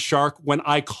jumped the shark when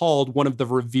I called one of the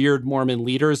revered Mormon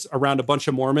leaders around a bunch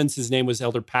of Mormons. His name was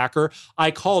Elder Packer. I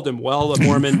called him a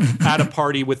Mormon at a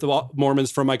party with the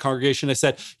Mormons from my congregation. I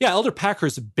said, yeah, Elder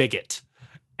Packer's a bigot.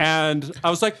 And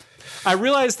I was like, I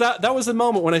realized that was the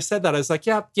moment when I said that. I was like,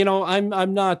 yeah,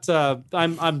 I'm not,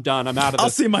 I'm done. I'm out of this.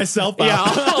 I'll see myself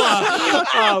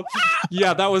out.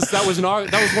 Yeah. That was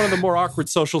one of the more awkward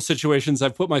social situations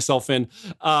I've put myself in.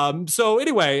 So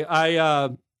anyway, I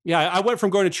went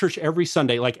from going to church every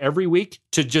Sunday, like every week,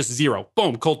 to just zero.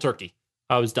 Boom, cold turkey.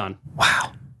 I was done.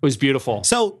 Wow. It was beautiful.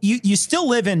 So you still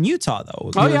live in Utah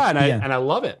though? Oh yeah. And I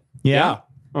love it. Yeah.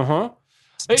 Uh-huh.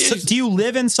 So do you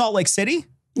live in Salt Lake City?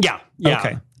 Yeah.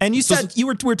 Okay. And you said we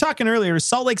were talking earlier,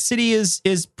 Salt Lake City is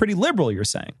pretty liberal, you're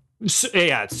saying.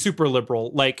 Yeah, it's super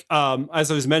liberal. Like, as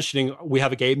I was mentioning, we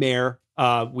have a gay mayor.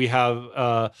 We have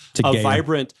a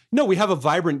vibrant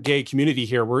gay community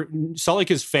here. Salt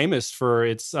Lake is famous for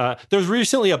its, there was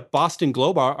recently a Boston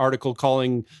Globe article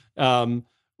calling, so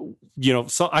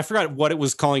I forgot what it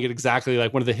was calling it exactly,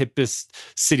 like one of the hippest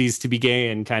cities to be gay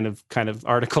in kind of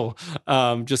article.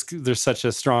 Just there's such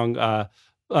a strong,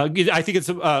 I think it's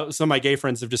some of my gay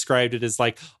friends have described it as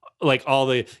like all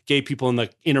the gay people in the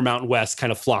Intermountain West kind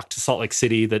of flock to Salt Lake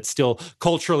City that still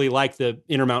culturally like the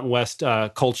Intermountain West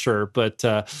culture, but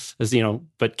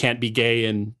but can't be gay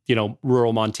in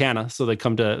rural Montana, so they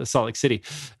come to Salt Lake City.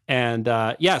 And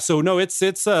so no,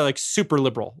 it's like super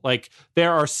liberal. Like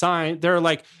there are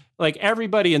like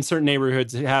everybody in certain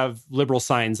neighborhoods have liberal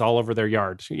signs all over their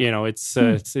yard.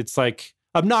 It's like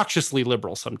obnoxiously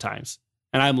liberal sometimes.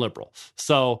 And I'm liberal.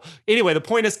 So anyway, the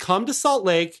point is, come to Salt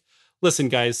Lake. Listen,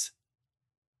 guys,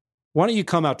 why don't you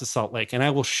come out to Salt Lake and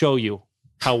I will show you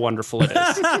how wonderful it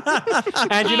is.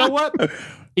 And you know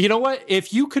what?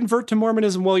 If you convert to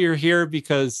Mormonism while you're here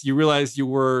because you realize you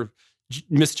were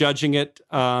misjudging it,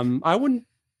 I wouldn't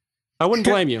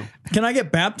blame you. Can I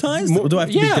get baptized? Do I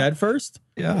have to be dead first?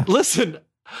 Yeah. Listen,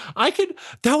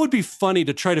 that would be funny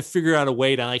to try to figure out a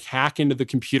way to like hack into the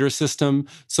computer system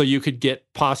so you could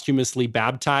get posthumously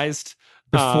baptized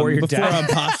before you're dead. I'm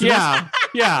posthumous?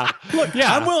 Yeah. Look,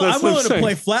 yeah. I'm willing to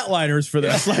play Flatliners for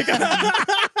this. Like,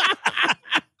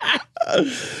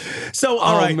 so,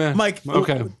 all right, man. Mike.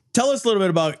 Okay. Tell us a little bit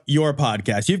about your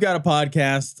podcast. You've got a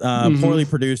podcast, Poorly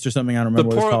Produced or something. I don't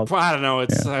remember what it's called. I don't know.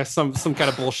 It's some kind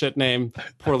of bullshit name,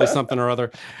 Poorly something or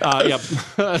other.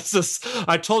 It's just,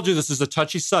 I told you this is a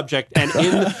touchy subject, and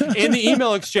in the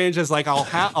email exchange, it's like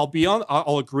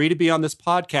I'll agree to be on this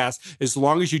podcast as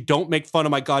long as you don't make fun of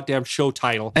my goddamn show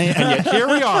title. And yet here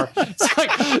we are. It's like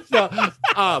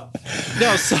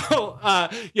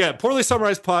Poorly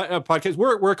Summarized podcast.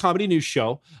 We're a comedy news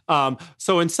show.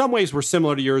 So in some ways we're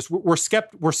similar to yours. We're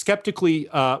skeptically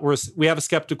we have a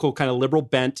skeptical kind of liberal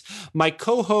bent. My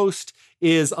co-host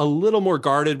is a little more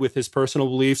guarded with his personal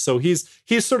beliefs, so he's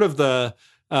sort of the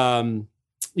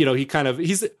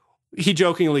he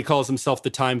jokingly calls himself the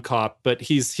time cop, but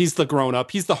he's the grown up.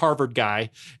 He's the Harvard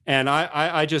guy, and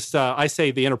I just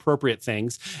say the inappropriate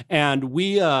things, and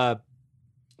we that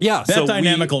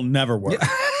dynamic will never work.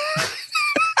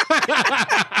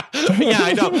 Yeah,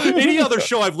 I know. Any other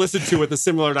show I've listened to with a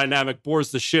similar dynamic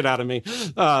bores the shit out of me.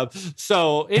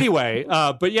 So anyway,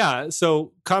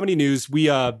 so comedy news, we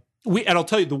and I'll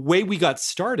tell you the way we got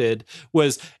started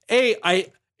was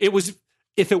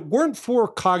if it weren't for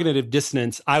cognitive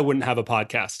dissonance, I wouldn't have a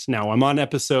podcast. Now I'm on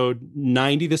episode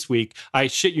 90 this week. I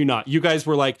shit you not. You guys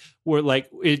were like,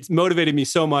 it motivated me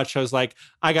so much. I was like,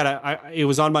 it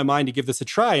was on my mind to give this a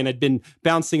try. And I'd been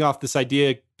bouncing off this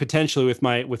idea potentially with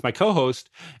my co-host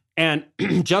and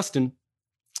Justin.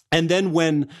 And then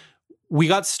when we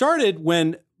got started,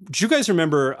 do you guys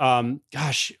remember, I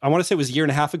want to say it was a year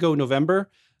and a half ago, November,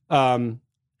 when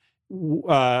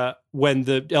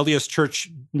the LDS Church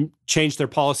changed their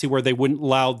policy where they wouldn't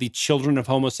allow the children of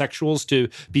homosexuals to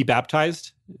be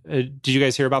baptized Did you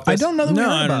guys hear about this? I don't know that we heard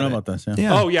I don't know it. about this. Yeah.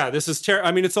 Yeah. Oh yeah, this is terrible.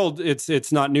 I mean, it's old.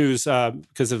 It's not news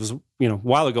because it was a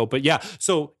while ago. But yeah.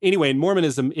 So anyway, in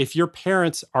Mormonism, if your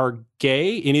parents are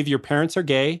gay, any of your parents are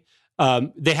gay,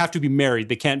 they have to be married.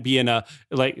 They can't be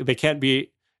they can't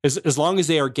be as long as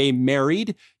they are gay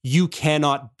married. You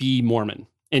cannot be Mormon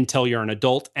until you're an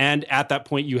adult, and at that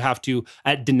point, you have to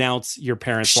denounce your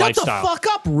parents' lifestyle. Shut the fuck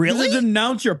up! Really? You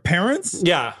denounce your parents?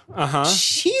 Yeah.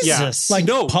 Jesus. Like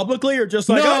No. publicly or just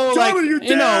like, No, I'm like, telling you,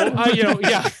 Dad.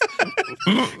 yeah.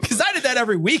 Because I did that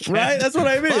every weekend. Right? That's what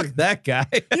I mean. Fuck that guy.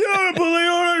 You don't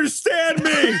understand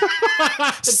me.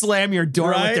 Slam your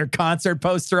door Right? with their concert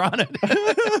poster on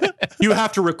it. You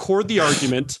have to record the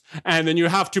argument, and then you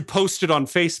have to post it on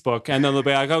Facebook, and then they'll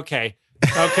be like, okay,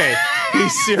 be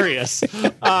serious.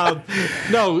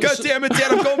 No. God damn it,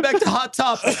 Dad! I'm going back to Hot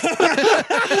Topic.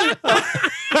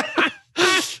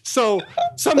 So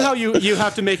somehow you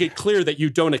have to make it clear that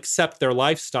you don't accept their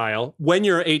lifestyle when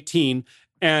you're 18.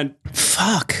 And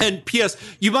Fuck. And P.S.,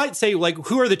 you might say, like,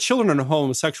 who are the children of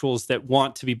homosexuals that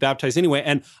want to be baptized anyway?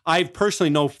 And I personally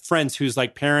know friends whose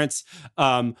like parents,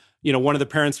 one of the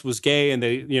parents was gay and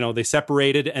they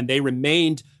separated and they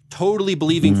remained totally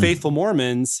believing faithful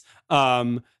Mormons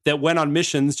that went on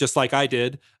missions just like I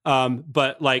did.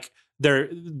 But like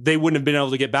they wouldn't have been able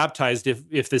to get baptized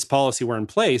if this policy were in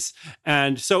place.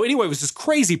 And so anyway, it was this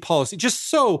crazy policy,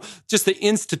 just the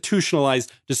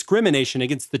institutionalized discrimination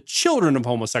against the children of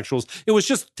homosexuals. It was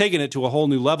just taking it to a whole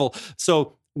new level.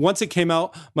 So once it came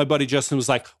out, my buddy Justin was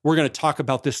like, we're going to talk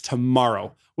about this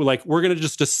tomorrow. We're going to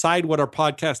just decide what our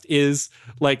podcast is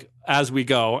like as we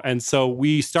go. And so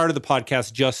we started the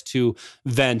podcast just to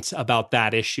vent about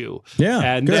that issue. Yeah.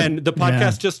 And good. then the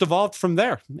podcast just evolved from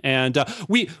there. And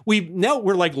we're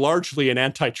like largely an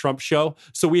anti-Trump show.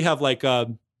 So we have like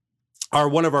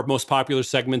one of our most popular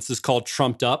segments is called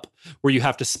Trumped Up, where you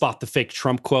have to spot the fake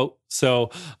Trump quote. So,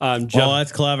 Jeff,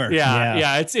 that's clever.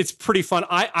 Yeah, it's pretty fun.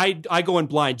 I go in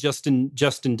blind. Justin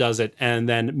does it, and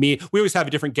then me. We always have a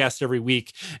different guest every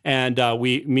week, and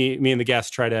me and the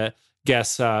guest try to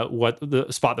guess what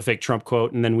spot the fake Trump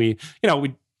quote, and then we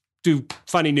do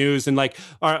funny news. And like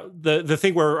the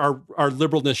thing where our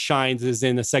liberalness shines is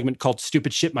in a segment called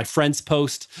Stupid Shit My Friends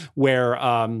Post, where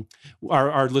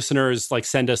our listeners like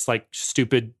send us like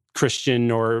stupid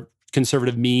Christian or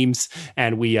conservative memes,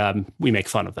 and we make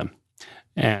fun of them.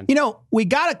 And we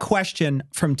got a question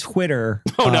from Twitter.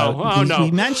 Oh no!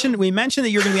 We mentioned that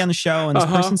you're going to be on the show, and this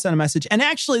person sent a message. And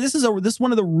actually, this is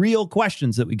one of the real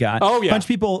questions that we got. Oh yeah, bunch of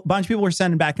people were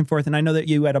sending back and forth, and I know that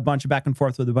you had a bunch of back and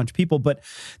forth with a bunch of people, but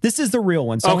this is the real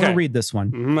one. So I'm going to read this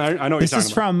one. I know what this you're is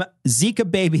talking about. from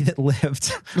Zika Baby That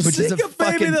Lived, which is a Zika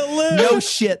Baby fucking That Lived. no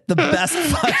shit, the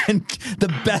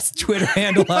best Twitter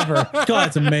handle ever. God,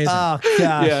 it's amazing. Oh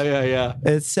gosh. Yeah.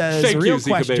 It says Thank real you, Zika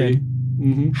question. Baby.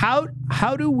 Mm-hmm.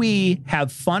 How do we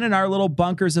have fun in our little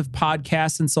bunkers of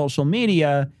podcasts and social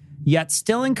media, yet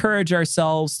still encourage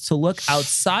ourselves to look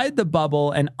outside the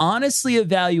bubble and honestly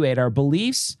evaluate our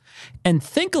beliefs and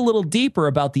think a little deeper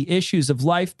about the issues of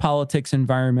life, politics,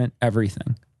 environment,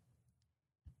 everything?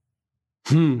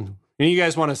 And you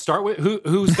guys want to start with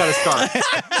who's got to start?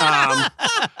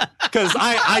 Because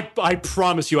I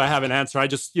promise you I have an answer. I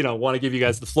just want to give you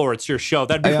guys the floor. It's your show.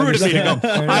 That'd be rude of me to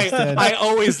go. I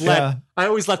always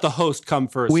let the host come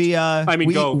first.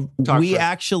 Go talk We first.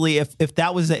 actually, if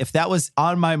that was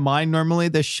on my mind, normally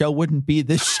this show wouldn't be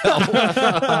this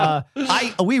show.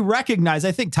 We recognize.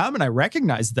 I think Tom and I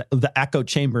recognize the echo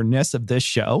chamber-ness of this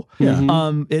show.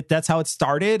 Yeah. That's how it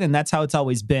started, and that's how it's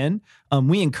always been.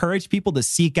 We encourage people to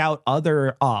seek out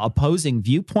other opposing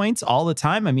viewpoints all the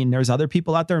time. I mean, there's other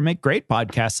people out there who make great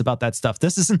podcasts about that stuff.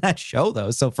 This isn't that show, though.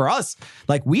 So for us,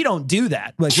 like, we don't do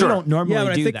that. Like, we don't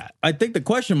normally do that. I think the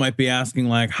question might be asking,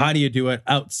 like, how do you do it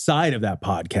outside of that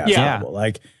podcast level?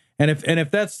 Like, and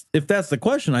if that's the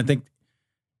question, I think,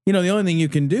 the only thing you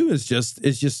can do is just,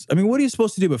 I mean, what are you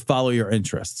supposed to do but follow your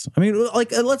interests? I mean,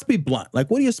 like, let's be blunt.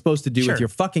 Like, what are you supposed to do with your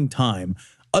fucking time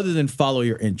other than follow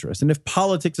your interests? And if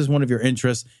politics is one of your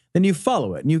interests, then you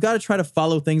follow it. And you've got to try to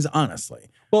follow things honestly,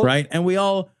 right? And we're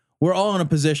all in a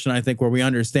position, I think, where we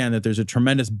understand that there's a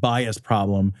tremendous bias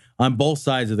problem on both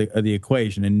sides of the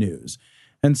equation in news.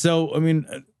 And so, I mean,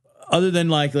 other than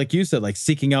like you said, like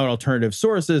seeking out alternative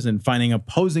sources and finding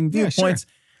opposing viewpoints,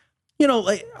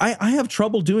 like I have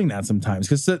trouble doing that sometimes,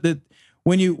 because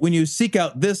when you seek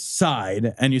out this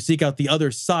side and you seek out the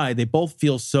other side, they both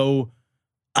feel so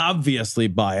obviously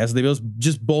biased. They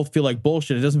just both feel like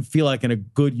bullshit. It doesn't feel like a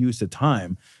good use of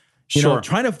time.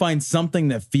 Trying to find something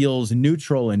that feels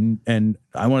neutral and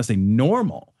I want to say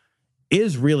normal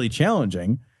is really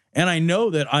challenging. And I know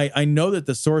that I know that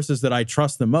the sources that I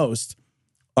trust the most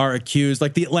are accused,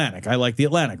 like The Atlantic. I like The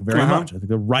Atlantic very much. I think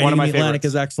the writing One of in my The Atlantic favorites.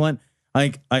 is excellent.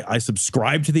 I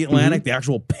subscribe to The Atlantic, the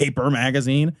actual paper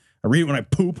magazine. I read it when I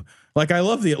poop. Like, I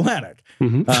love The Atlantic.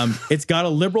 It's got a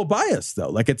liberal bias, though.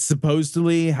 Like, it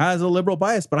supposedly has a liberal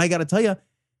bias, but I got to tell you,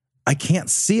 I can't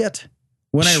see it.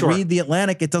 When I read The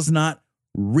Atlantic, it does not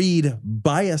read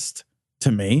biased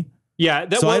to me. Yeah. I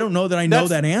don't know that I know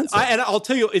that answer. And I'll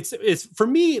tell you, it's for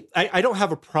me, I don't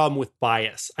have a problem with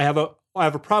bias. I have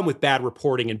a problem with bad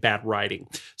reporting and bad writing.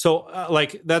 So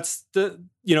that's the,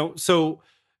 so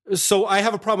I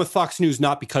have a problem with Fox News,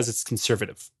 not because it's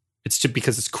conservative. It's just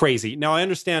because it's crazy. Now, I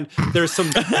understand there's some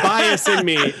bias in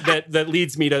me that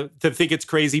leads me to think it's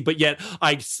crazy, but yet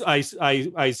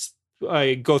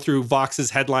I go through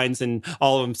Vox's headlines and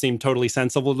all of them seem totally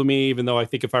sensible to me, even though I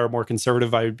think if I were more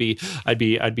conservative, I'd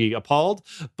be appalled.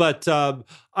 But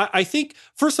I think,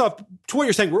 first off, to what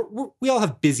you're saying, we all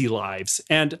have busy lives,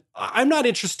 and I'm not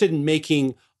interested in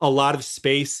making a lot of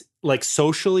space, like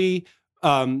socially,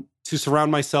 to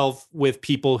surround myself with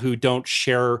people who don't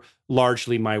share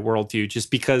largely my worldview, just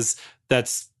because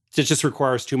it just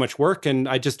requires too much work, and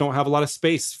I just don't have a lot of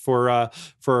space for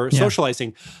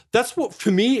socializing. That's what,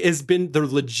 for me, has been the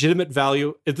legitimate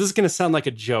value. This is going to sound like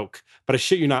a joke, but I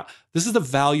shit you not. This is the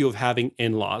value of having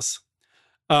in-laws.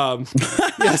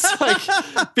 Yes,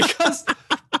 because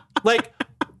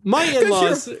my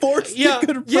in-laws, you're forced to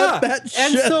confront that shit.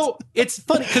 And so it's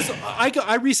funny because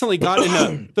I recently got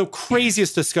in the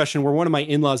craziest discussion where one of my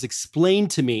in-laws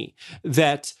explained to me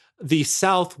that the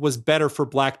South was better for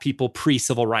Black people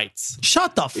pre-civil rights.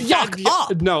 Shut the fuck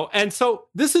up. No. And so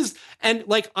this is, and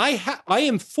I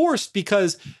am forced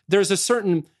because there's a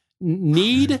certain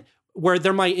need where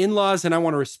they're my in-laws and I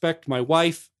want to respect my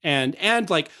wife and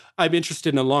I'm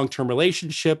interested in a long-term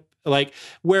relationship,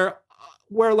 where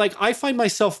I find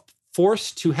myself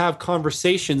forced to have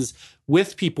conversations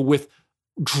with people with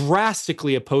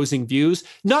drastically opposing views,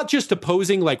 not just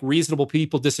opposing, like reasonable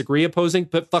people disagree opposing,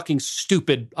 but fucking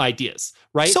stupid ideas,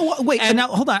 right? So wait, and now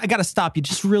hold on, I got to stop you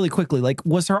just really quickly. Like,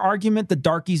 was her argument the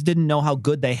darkies didn't know how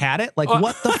good they had it? Like,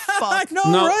 what the fuck? No,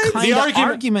 What right? kind of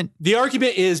argument? The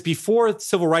argument is before the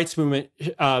civil rights movement,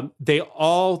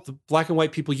 the Black and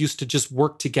white people used to just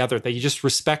work together. They just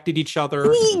respected each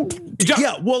other.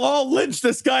 Yeah, we'll all lynch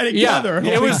this guy together.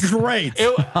 Yeah, it was great.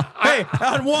 Hey,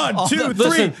 on 1, 2,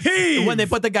 3, heave. When they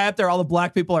put the guy up there, all the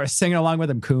Black people are singing along with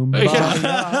him.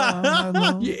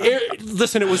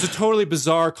 Listen, it was a totally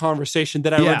bizarre conversation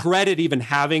that I regretted even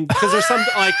having, because there's some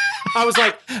I was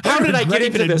like, how did I get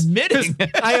into this?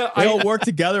 They all work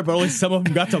together, but only some of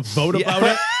them got to vote about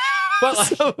it. But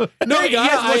hey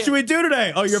guys, what should we do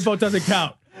today? Oh, your vote doesn't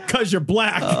count because you're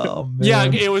Black. Oh, man. Yeah,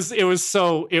 it was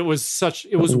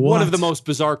one of the most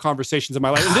bizarre conversations in my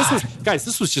life. And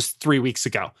this was just 3 weeks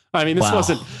ago. I mean,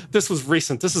 this was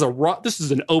recent. This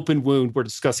is an open wound we're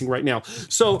discussing right now.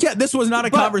 So yeah, this was not a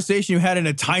conversation you had in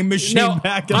a time machine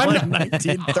back in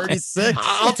 1936.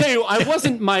 I'll tell you, I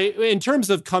wasn't in terms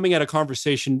of coming at a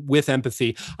conversation with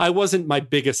empathy, I wasn't my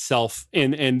biggest self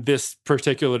in this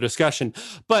particular discussion.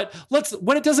 But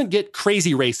when it doesn't get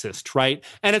crazy racist, right?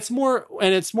 And it's more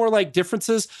like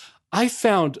differences, I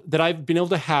found that I've been able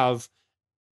to have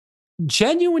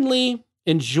genuinely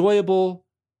enjoyable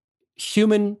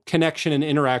human connection and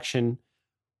interaction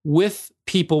with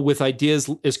people with ideas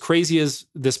as crazy as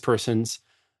this person's,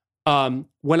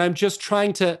 when I'm just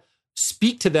trying to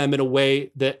speak to them in a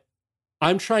way that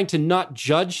I'm trying to not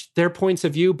judge their points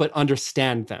of view, but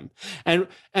understand them.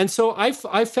 And so I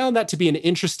found that to be an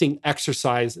interesting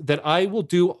exercise that I will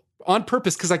do on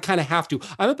purpose, because I kind of have to.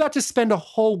 I'm about to spend a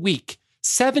whole week,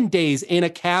 7 days in a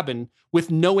cabin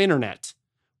with no internet,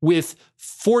 with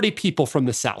 40 people from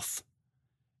the South.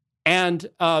 And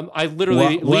I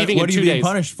literally leaving in 2 days. What are you being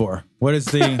punished for? What is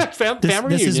the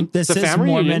family reunion? This is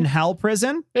Mormon hell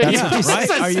prison? That's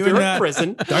right. Are you in that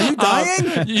prison? Are you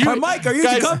dying? Mike, are you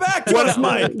guys, come back to us,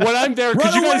 Mike? When I'm there,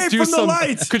 Run away from the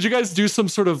lights. Could you guys do some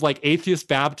sort of like atheist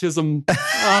baptism,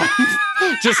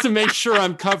 just to make sure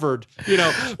I'm covered?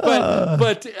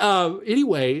 But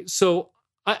anyway, so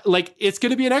it's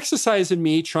going to be an exercise in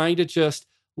me trying to just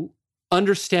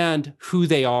understand who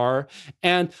they are,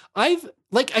 and I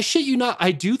shit you not,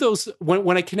 I do those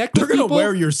when I connect with people. They're going to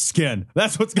wear your skin.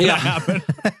 That's what's going to happen.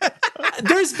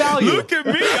 There's value. Look at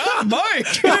me, I'm Mike.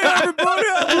 Hey, everybody,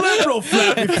 I'm liberal.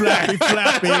 Flappy.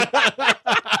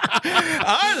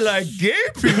 I like gay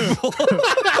people.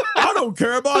 I don't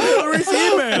care about Hillary's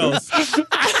emails.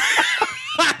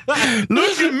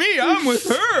 Look at me, I'm with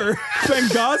her.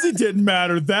 Benghazi didn't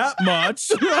matter that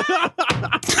much.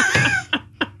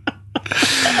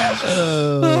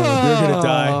 You're gonna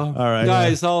die. All right,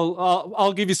 guys.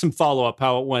 I'll give you some follow up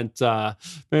how it went.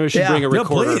 Maybe we should bring a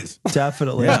recorder. Please.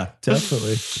 Definitely. Yeah.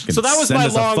 Definitely. So that was Send my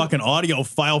us long a fucking audio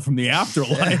file from the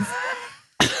afterlife.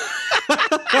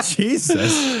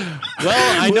 Jesus.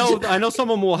 Well, I know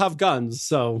someone will have guns,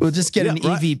 so We'll just get an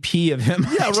right. EVP of him.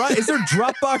 Yeah, right. Is there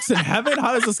Dropbox in heaven?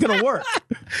 How is this gonna work?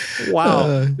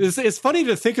 wow. It's funny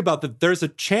to think about that. There's a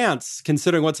chance,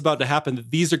 considering what's about to happen,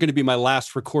 that these are going to be my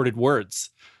last recorded words.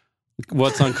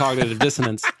 What's on cognitive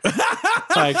dissonance?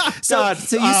 Like, God, so you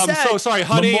said, so sorry,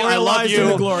 honey. I love memorialized in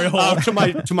the you. glory hole.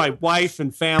 To my wife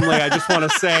and family, I just want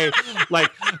to say,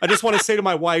 to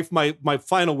my wife, my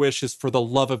final wish is for the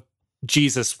love of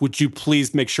Jesus, would you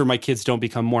please make sure my kids don't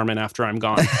become Mormon after I'm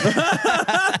gone?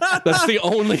 That's the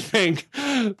only thing.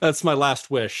 That's my last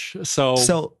wish.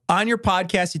 So on your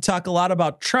podcast, you talk a lot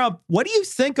about Trump. What do you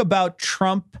think about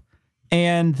Trump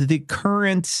and the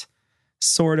current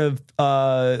sort of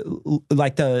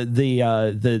like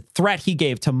the threat he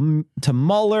gave to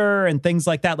Mueller and things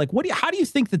like that? Like, how do you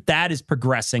think that is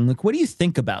progressing? Like, what do you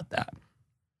think about that?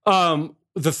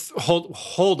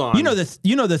 Hold on. You know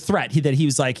the threat that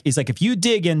he's like, if you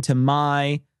dig into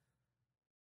my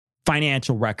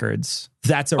financial records,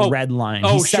 that's a red line.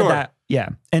 He said sure. that, yeah.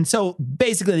 And so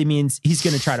basically it means he's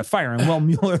going to try to fire him. Well,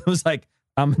 Mueller was like,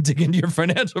 I'm gonna dig into your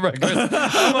financial records. I'm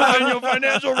gonna your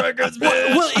financial records,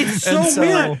 man. Well, it's so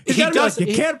weird.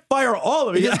 You can't fire all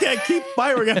of it. You just can't keep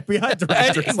firing FBI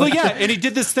directors. And he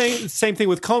did this same thing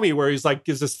with Comey, where he's like,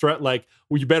 gives this threat, like,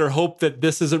 well, you better hope that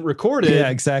this isn't recorded. Yeah,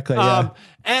 exactly. Yeah.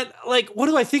 And like, what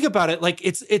do I think about it? Like,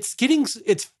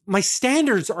 my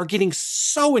standards are getting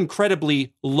so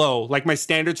incredibly low. Like my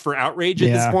standards for outrage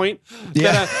at this point,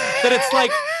 that it's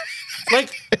like,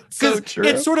 so true.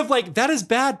 It's sort of like, that is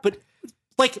bad, but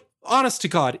like, honest to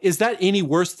God, is that any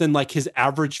worse than like his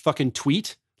average fucking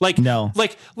tweet? Like, no,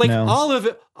 no. all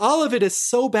of it is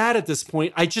so bad at this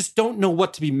point. I just don't know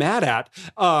what to be mad at.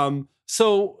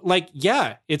 So like,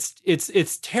 yeah,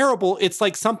 it's terrible. It's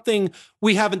like something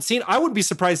we haven't seen. I wouldn't be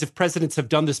surprised if presidents have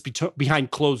done this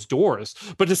behind closed doors,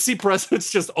 but to see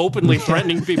presidents just openly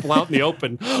threatening people out in the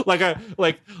open,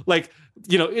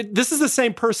 this is the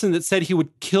same person that said he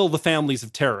would kill the families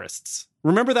of terrorists.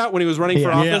 Remember that when he was running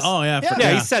for office?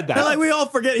 Yeah, he said that. And like we all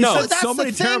forget. He said so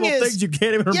many terrible things you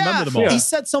can't even remember them all. He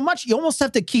said so much you almost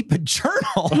have to keep a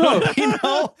journal.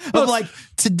 Of like,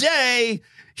 today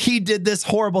he did this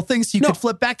horrible thing, so you could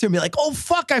flip back to him and be like, oh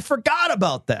fuck, I forgot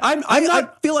about that. I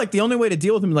feel like the only way to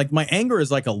deal with him, like my anger is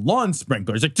like a lawn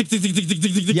sprinkler. It's like tick, tick, tick, tick, tick,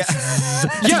 tick, tick,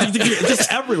 it's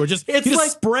just everywhere. Just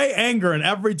spray anger in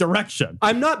every direction.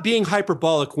 I'm not being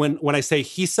hyperbolic when I say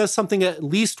he says something at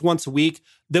least once a week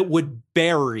that would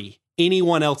bury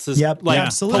anyone else's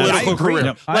political career.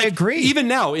 Yep. I agree. Even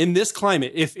now in this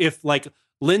climate, if like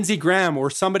Lindsey Graham or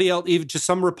somebody else, even just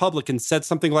some Republican said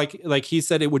something like he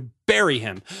said, it would bury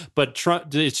him. But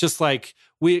Trump, it's just like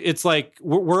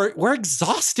we're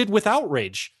exhausted with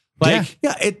outrage. Like,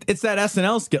 it's that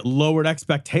SNL skit, lowered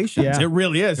expectations. Yeah. It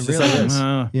really is. It really is.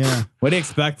 What do you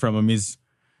expect from him? He's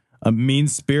a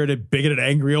mean-spirited, bigoted,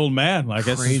 angry old man. Like,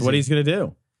 that's just what he's going to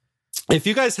do. If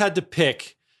you guys had to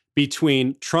pick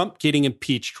between Trump getting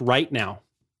impeached right now,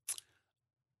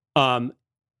 and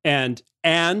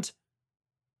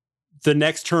the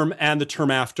next term and the term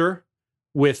after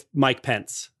with Mike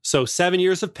Pence. So 7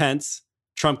 years of Pence,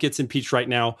 Trump gets impeached right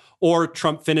now, or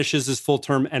Trump finishes his full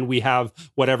term and we have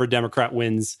whatever Democrat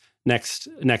wins next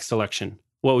election.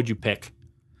 What would you pick?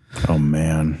 Oh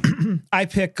man. I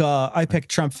pick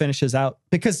Trump finishes out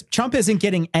because Trump isn't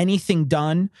getting anything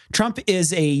done. Trump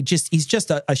is he's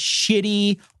just a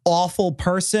shitty, awful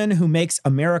person who makes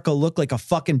America look like a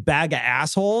fucking bag of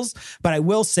assholes. But I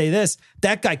will say this,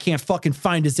 that guy can't fucking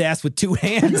find his ass with two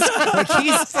hands. Like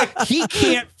he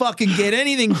can't fucking get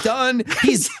anything done.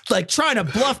 He's like trying to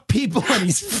bluff people and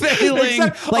he's failing.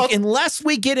 Exactly. Like unless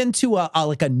we get into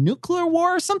a nuclear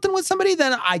war or something with somebody,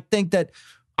 then I think that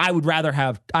I'd rather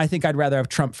have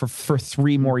Trump for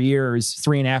 3.5 more years.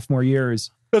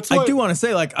 I do want to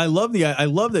say, like, I love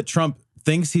that Trump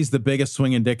thinks he's the biggest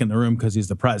swinging dick in the room because he's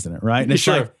the president, right? And it's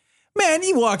like, man,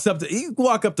 you walk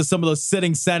up to some of those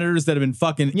sitting senators that have been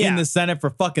fucking in the Senate for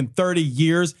fucking 30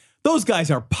 years. Those guys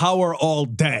are power all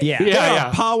day. They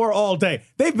are power all day.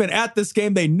 They've been at this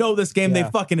game. They know this game. They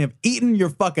fucking have eaten your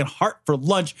fucking heart for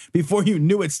lunch before you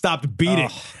knew it stopped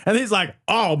beating. And he's like,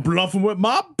 oh, bluffing with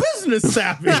my business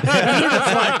savvy. And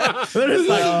they're just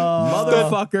like,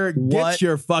 motherfucker, get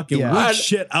your fucking weak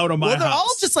shit out of my house. They're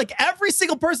all just like, every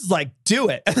single person's like, do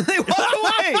it. And they walk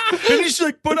away. And he's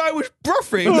like, but I was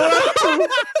bluffing.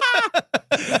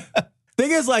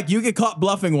 Thing is, like, you get caught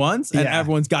bluffing once, and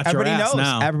everyone's got your ass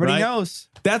now. Everybody knows.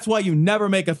 That's why you never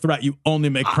make a threat. You only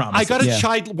make promises. I got to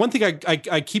chide. One thing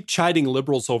I keep chiding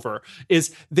liberals over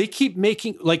is they keep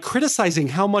criticizing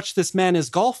how much this man is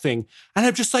golfing. And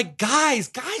I'm just like, guys,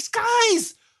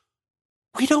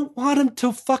 we don't want him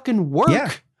to fucking work.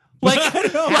 Yeah.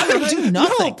 Have him do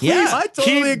nothing. I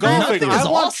totally agree. Golfing. I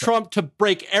want awesome. Trump to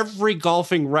break every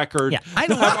golfing record. Yeah, I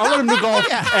know. I want him to golf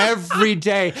every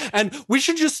day. And we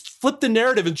should just flip the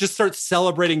narrative and just start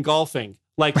celebrating golfing.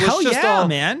 Like, hell let's just yeah, all,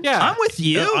 man. Yeah. I'm with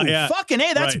you. Fucking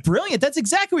A, that's brilliant. That's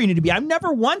exactly where you need to be. I've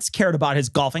never once cared about his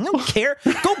golfing. I don't care.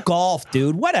 Go golf,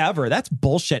 dude. Whatever. That's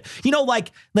bullshit. You know, like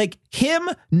him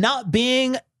not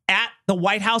being at the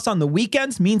White House on the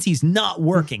weekends means he's not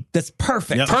working. That's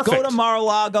perfect. Yep. Perfect. Go to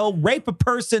Mar-a-Lago, rape a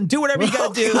person, do whatever you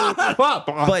got to do.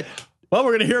 But well,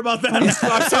 we're going to hear about that. I'm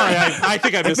sorry. I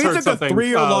think I If he misheard took something. a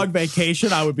 3-year-long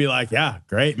vacation, I would be like, yeah,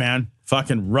 great, man.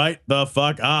 Fucking right the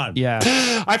fuck on. yeah.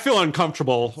 I feel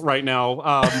uncomfortable right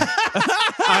now.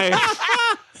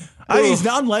 He's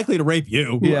not unlikely to rape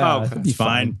you. Yeah. okay. It'd be It's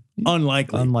fine.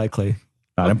 Unlikely. Unlikely.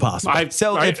 Not impossible.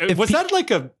 Was that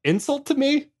like an insult to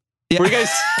me? Were you guys?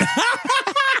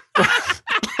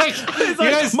 You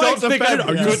guys don't think I'm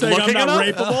are you good saying I'm looking not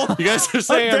enough? rapeable? You guys are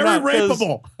saying I'm I'm very not 'cause,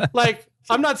 rapeable. Like,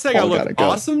 I'm not saying I look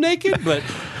awesome naked, but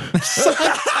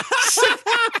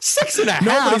 6.5.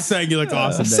 Nobody's saying you look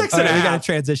awesome. Dave. 6.5. All right, we got to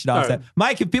transition off All that. right.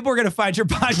 Mike, if people were going to find your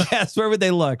podcast, where would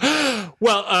they look?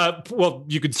 Well,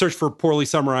 you could search for Poorly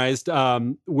Summarized.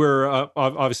 We're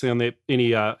obviously on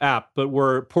any app, but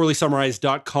we're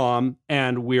poorlysummarized.com,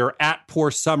 and we're at Poor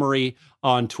Summary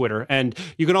on Twitter. And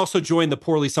you can also join the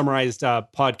Poorly Summarized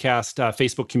podcast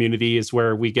Facebook community, is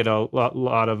where we get a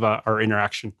lot of our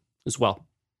interaction as well.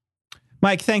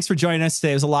 Mike, thanks for joining us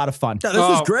today. It was a lot of fun. Yeah, this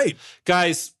was great.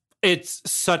 Guys, I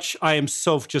am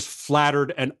so just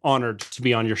flattered and honored to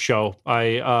be on your show.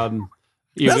 That's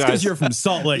because you're from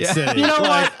Salt Lake City. You know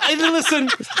what? Listen,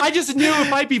 I just knew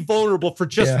it might be vulnerable for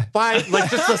just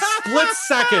just a split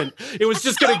second. It was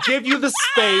just going to give you the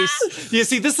space. You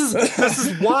see, this is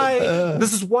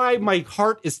why my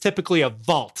heart is typically a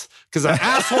vault, because of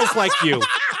assholes like you.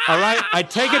 All right, I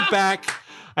take it back.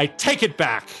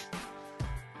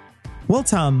 Well,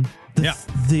 Tom,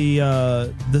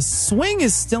 the swing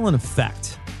is still in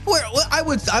effect. Well, I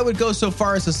would go so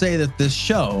far as to say that this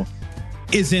show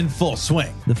is in full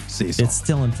swing. Cecil. It's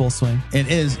still in full swing. It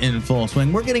is in full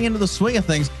swing. We're getting into the swing of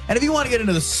things. And if you want to get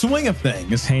into the swing of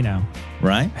things, Hey now.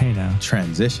 right? Hey now.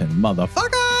 Transition,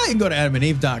 motherfucker. You can go to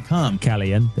adamandeve.com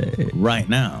Caliente. right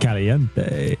now.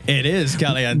 Caliente. It is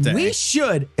caliente. We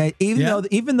should,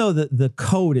 even though the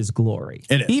code is glory,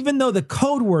 It is. even though the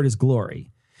code word is glory,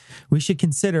 we should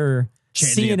consider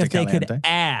Changing seeing it to if they could caliente.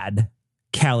 add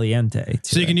caliente.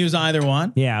 So you can use either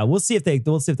one. Yeah, we'll see if they'll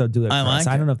do it. I for like us. it.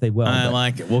 I don't know if they will. I but-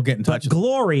 like it. We'll get in But touch.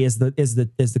 glory is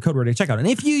the code word to check out. And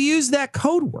if you use that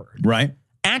code word Right.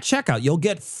 at checkout, you'll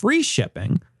get free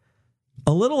shipping,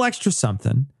 a little extra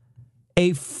something,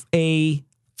 a 50%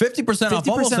 off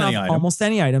 50% off almost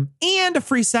any item, and a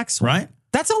free sex swing. Right.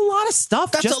 That's a lot of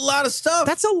stuff. That's a lot of stuff.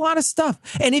 That's a lot of stuff.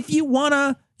 And if you want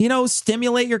to,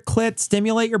 stimulate your clit,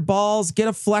 stimulate your balls, get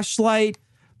a fleshlight,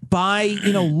 buy,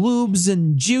 lubes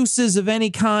and juices of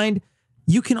any kind,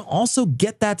 you can also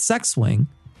get that sex swing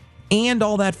and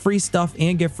all that free stuff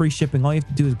and get free shipping. All you have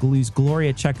to do is use Glory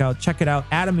at checkout. Check it out,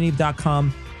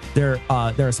 adamandeve.com. They're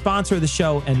a sponsor of the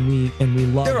show, and we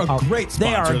love. They're a great sponsor.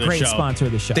 They are of a the great show. sponsor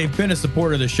of the show. They've been a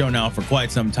supporter of the show now for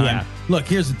quite some time. Yeah. Look,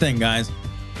 here's the thing, guys.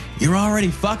 You're already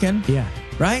fucking. Yeah,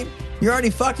 Right? You're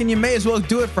already fucking. You may as well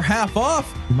do it for half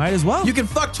off. you might as well. You can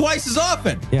fuck twice as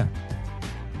often. Yeah,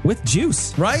 with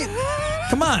juice. Right?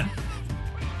 Come on.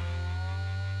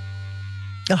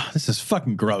 Oh, this is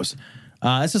fucking gross.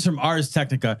 This is from Ars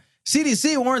Technica.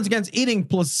 CDC warns against eating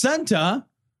placenta.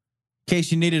 In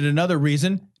case you needed another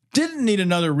reason. Didn't need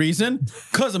another reason,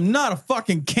 because I'm not a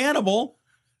fucking cannibal.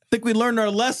 I think we learned our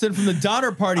lesson from the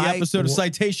Donner Party episode of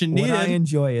Citation What Needed. I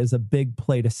enjoy is a big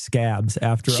plate of scabs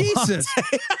after a long Jesus.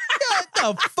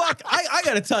 What the fuck? I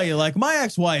got to tell you, like, my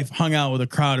ex-wife hung out with a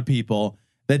crowd of people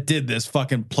that did this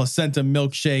fucking placenta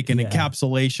milkshake and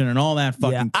encapsulation and all that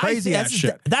fucking crazy ass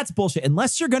shit. That's bullshit.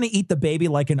 Unless you're going to eat the baby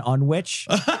like an unwitch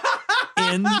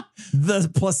in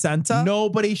the placenta.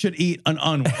 Nobody should eat an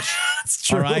unwitch. That's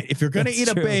true. All right? If you're going to That's eat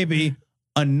a true. baby,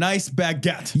 a nice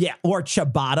baguette. Yeah, or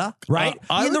ciabatta, right?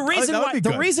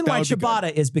 The reason why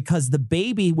ciabatta is because the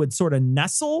baby would sort of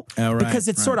nestle Right, because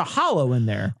it's sort of hollow in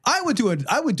there. I would do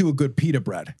a good pita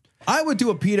bread. I would do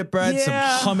a pita bread, some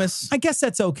hummus. I guess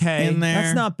that's okay. In there.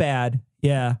 That's not bad.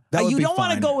 Yeah. That would you be don't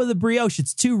want to fine. go with the brioche.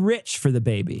 It's too rich for the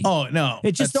baby. Oh, no.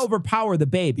 It just overpower the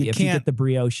baby if you can't- get the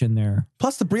brioche in there.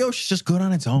 Plus, the brioche is just good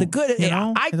on its own. The good- you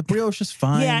know? I- The brioche is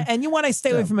fine. Yeah, and you want to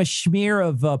stay away from a smear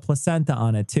of placenta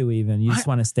on it too. Even you just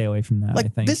want to stay away from that. I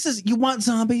Like, think you want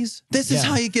zombies? This is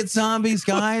Yeah. how you get zombies,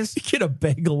 guys. get a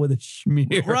bagel with a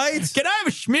schmear, Right? Can I have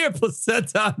a schmear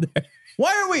placenta on there?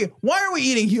 Why are we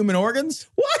eating human organs?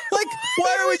 What? Like,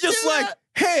 why are we just like,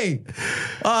 hey,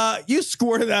 you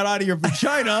squirted that out of your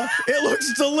vagina. It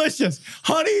looks delicious.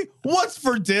 Honey, what's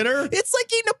for dinner? It's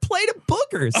like eating a plate of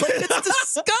boogers. Like, it's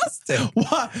disgusting.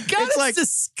 What? God, it's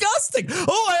disgusting.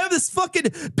 Oh, I have this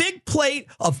fucking big plate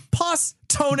of pus,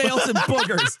 toenails, and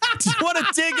boogers. Do you want to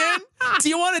dig in? Do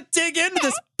you want to dig into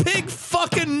this big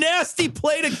fucking nasty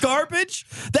plate of garbage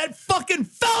that fucking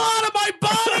fell out of my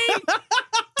body?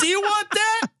 Do you want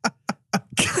that?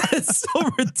 It's so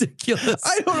ridiculous.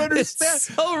 I don't understand.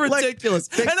 It's so ridiculous.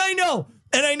 Like, and I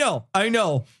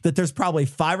know that there's probably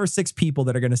 5 or 6 people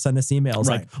that are going to send us emails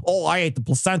like, oh, I ate the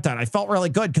placenta and I felt really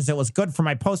good because it was good for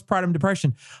my postpartum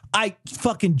depression. I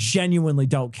fucking genuinely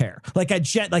don't care. I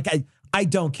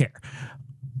don't care.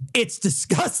 It's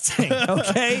disgusting,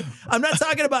 okay? I'm not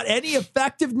talking about any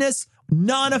effectiveness,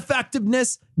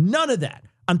 non-effectiveness, none of that.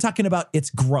 I'm talking about it's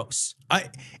gross.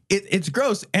 It's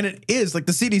gross, and it is like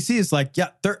the CDC is like, yeah,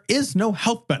 there is no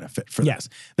health benefit for this.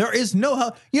 There is no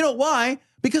health. You know why?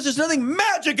 Because there's nothing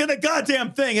magic in the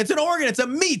goddamn thing. It's an organ. It's a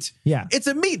meat. Yeah. It's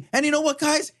a meat. And you know what,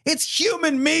 guys? It's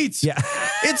human meat. Yeah.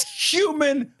 It's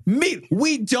human meat.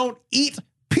 We don't eat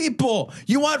people.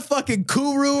 You want fucking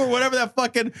Kuru or whatever that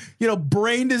fucking,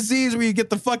 brain disease where you get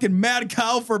the fucking mad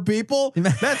cow for people? You know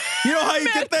how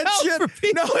you get that shit?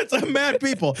 No, it's a mad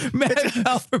people. Mad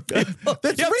cow for people.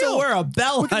 That's you have real. to wear a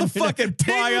bell. Look at the fucking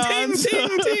prions. Ting,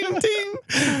 ting, ting, ting.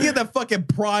 You get the fucking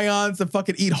prions that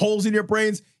fucking eat holes in your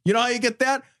brains. You know how you get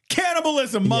that?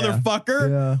 Cannibalism, motherfucker.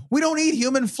 Yeah. We don't eat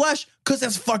human flesh because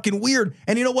that's fucking weird.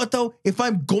 And you know what, though? If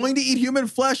I'm going to eat human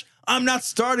flesh, I'm not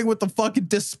starting with the fucking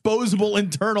disposable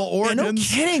internal organs. No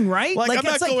kidding, right? Like I'm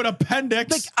not going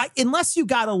appendix. Unless you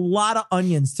got a lot of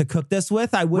onions to cook this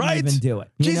with, I wouldn't even do it.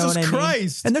 You know Jesus what I mean?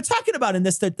 Christ. And they're talking about in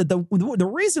this that the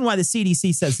reason why the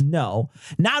CDC says no,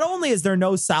 not only is there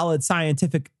no solid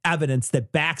scientific evidence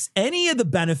that backs any of the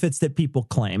benefits that people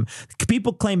claim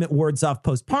it wards off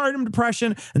postpartum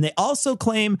depression, and they also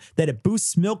claim that it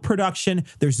boosts milk production.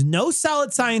 There's no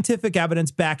solid scientific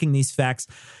evidence backing these facts.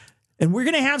 And we're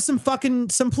going to have some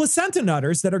placenta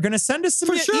nutters that are going to send us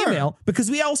some email,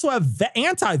 because we also have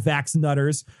anti-vax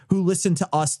nutters who listen to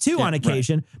us too on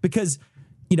occasion, because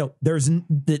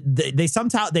they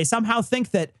somehow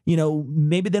think that,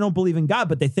 maybe they don't believe in God,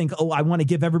 but they think, oh, I want to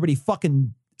give everybody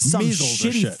fucking some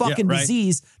shitty fucking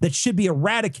disease that should be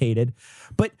eradicated.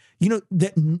 But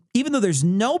that even though there's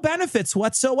no benefits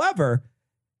whatsoever,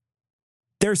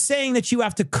 they're saying that you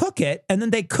have to cook it, and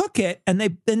then they cook it, and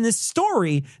in this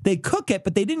story, they cook it,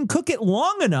 but they didn't cook it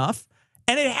long enough,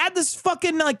 and it had this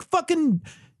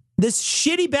this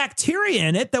shitty bacteria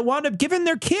in it that wound up giving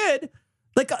their kid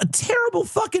like a terrible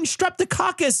fucking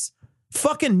streptococcus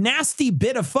fucking nasty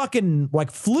bit of fucking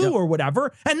like flu or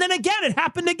whatever. And then again, it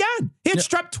happened again. He had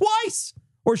strep twice.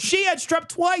 Or she had strep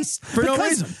twice for no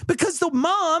reason. Because the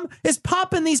mom is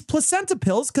popping these placenta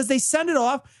pills because they send it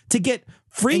off to get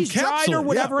freeze-dried or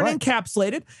whatever and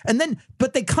encapsulated.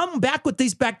 But they come back with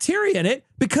these bacteria in it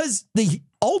because the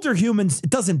older humans,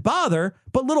 it doesn't bother.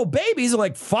 But little babies are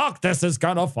like, fuck, this is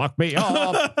gonna fuck me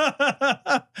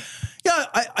up.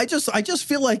 I just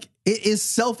feel like it is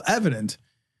self-evident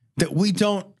that we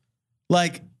don't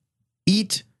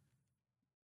eat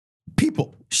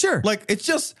people. Sure. It's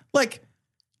just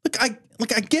I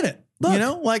get it.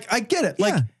 Look, I get it.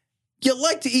 Yeah. You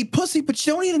like to eat pussy, but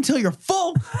you don't eat until you're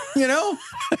full,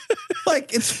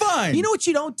 it's fine. You know what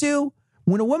you don't do?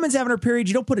 When a woman's having her period,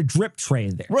 you don't put a drip tray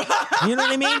in there. You know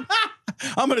what I mean?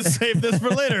 I'm going to save this for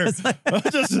later.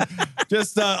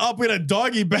 I'll put a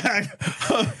doggy bag.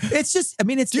 It's just,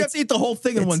 do you have to eat the whole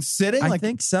thing in one sitting? I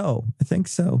think so.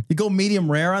 You go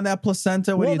medium rare on that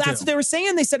placenta? That's what they were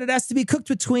saying. They said it has to be cooked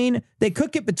between, they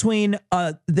slice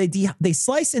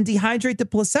and dehydrate the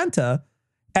placenta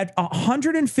at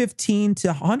 115 to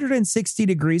 160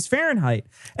 degrees Fahrenheit.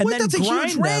 And then that's a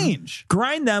huge range.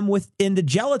 Grind them into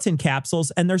gelatin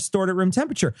capsules, and they're stored at room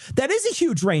temperature. That is a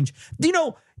huge range.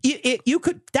 That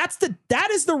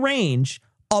is the range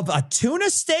of a tuna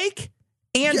steak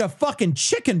and a fucking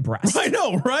chicken breast. I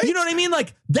know, right? You know what I mean?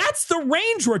 That's the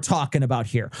range we're talking about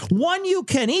here. One you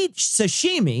can eat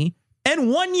sashimi,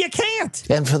 and one you can't.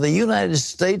 And for the United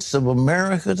States of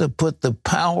America to put the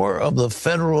power of the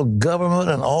federal government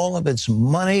and all of its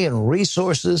money and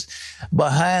resources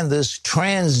behind this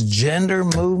transgender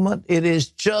movement, it is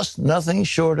just nothing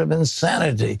short of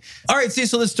insanity. All right, see,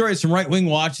 so this story is from Right Wing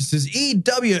Watch. It says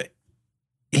EW.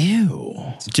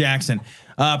 Ew. Jackson.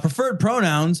 Preferred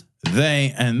pronouns,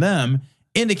 they and them,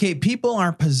 indicate people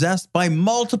are possessed by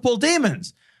multiple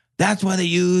demons. That's why they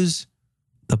use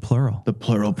the plural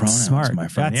pronouns, smart. my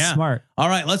friend. That's smart. All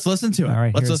right, let's listen to it. All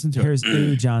right, let's listen to it. Here's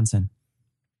Ew Jackson.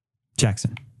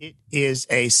 It is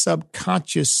a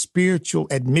subconscious spiritual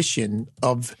admission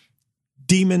of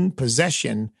demon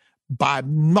possession by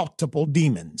multiple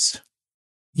demons.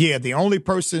 Yeah, the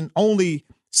only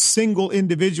single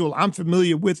individual I'm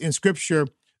familiar with in scripture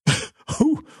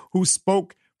who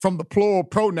spoke from the plural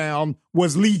pronoun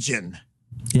was Legion.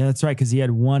 Yeah, that's right, because he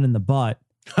had one in the butt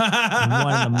and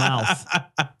one in the mouth.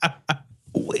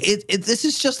 This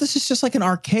is just like an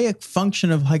archaic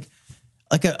function of like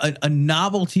a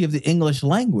novelty of the English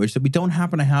language that we don't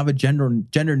happen to have a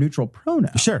gender neutral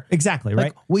pronoun. Sure, exactly,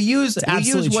 right? We use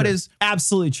what is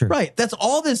absolutely true. Right. That's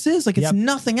all this is. Like, it's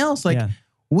nothing else. Like,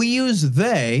 we use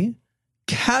they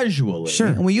casually. Sure.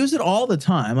 And we use it all the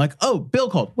time. Like, oh, Bill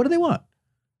called. What do they want?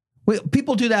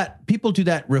 People do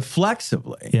that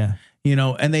reflexively. Yeah. You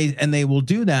know, and they will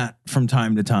do that from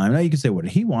time to time. Now you can say, what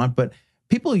did he want? But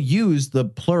people use the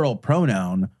plural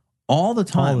pronoun all the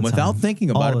time without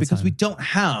thinking about it because we don't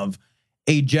have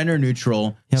a gender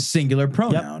neutral singular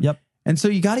pronoun. Yep. And so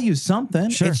you got to use something.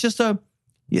 Sure. It's just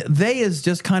they has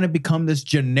just kind of become this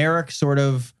generic sort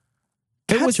of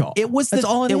catch-all. It was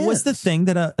the thing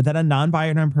that a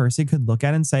non-binary person could look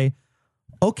at and say,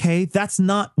 okay, that's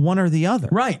not one or the other.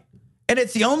 Right. And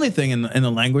it's the only thing in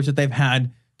the language that they've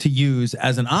had to use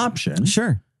as an option.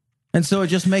 Sure. And so it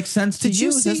just makes sense to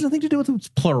use. It has nothing to do with its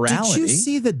plurality. Did you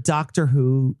see the Doctor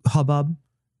Who hubbub?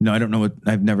 No, I don't know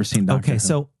I've never seen Doctor Who. Okay,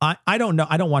 so I don't know.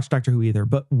 I don't watch Doctor Who either.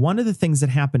 But one of the things that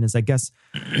happened is, I guess,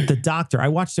 the Doctor, I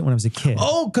watched it when I was a kid.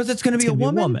 Oh, because it's going to be a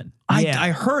woman?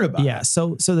 I heard about it. Yeah,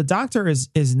 so the Doctor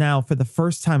is now, for the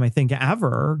first time, I think,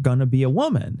 ever, going to be a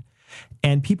woman.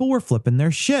 And people were flipping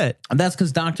their shit. And that's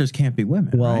because doctors can't be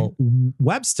women. Well,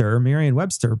 right?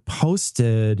 Merriam-Webster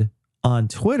posted on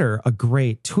Twitter a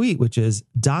great tweet, which is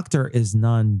doctor is a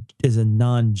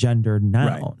non-gendered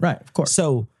noun. Right, of course.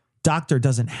 So doctor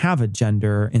doesn't have a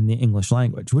gender in the English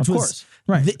language, which was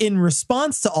in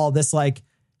response to all this, like,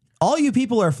 all you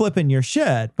people are flipping your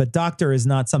shit, but doctor is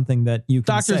not something that you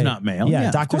can Doctor's say. not male.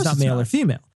 Yeah, doctor's not male or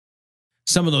female.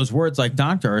 Some of those words like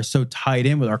doctor are so tied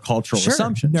in with our cultural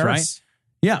assumptions, nurse. Right?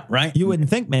 Yeah, right. You wouldn't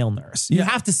think male nurse. You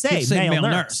have to say male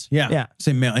nurse. Yeah.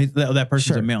 Say male. That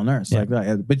person's a male nurse. Yeah. Like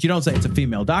that. But you don't say it's a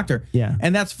female doctor. Yeah.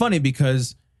 And that's funny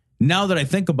because now that I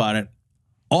think about it,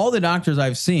 all the doctors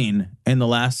I've seen in the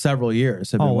last several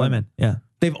years have been women. Yeah.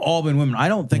 They've all been women. I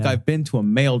don't think I've been to a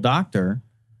male doctor.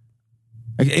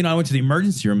 I went to the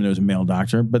emergency room and there was a male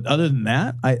doctor, but other than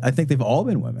that, I think they've all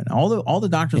been women. All the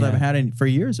doctors I've had for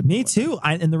years have been Me too.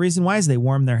 And the reason why is they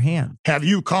warm their hand. Have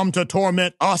you come to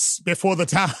torment us before the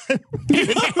time?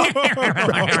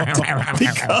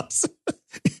 Because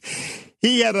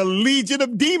he had a legion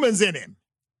of demons in him.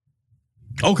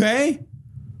 Okay.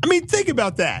 I mean, think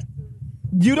about that.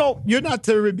 You're not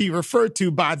to be referred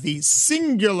to by the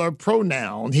singular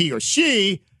pronoun, he or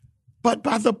she, but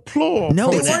by the plural. No,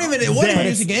 pronoun. They weren't even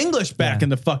using English back in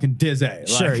the fucking Dizzy.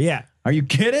 Sure, yeah. Are you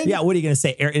kidding? Yeah, what are you going to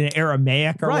say? In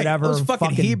Aramaic or whatever? It was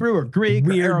fucking Hebrew or Greek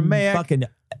or Aramaic. Fucking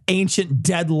ancient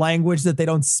dead language that they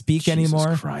don't speak anymore.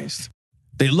 Jesus Christ.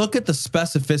 They look at the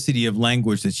specificity of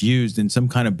language that's used in some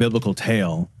kind of biblical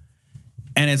tale,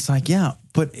 and it's like, yeah,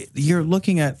 but you're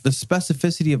looking at the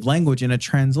specificity of language in a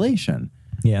translation.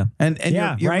 Yeah. And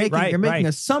you're making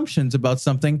assumptions about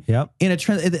something in a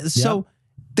translation. So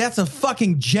that's a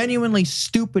fucking genuinely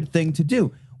stupid thing to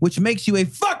do, which makes you a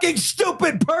fucking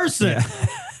stupid person. Yeah.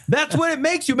 That's what it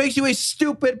makes you. It makes you a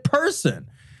stupid person.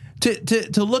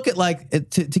 To look at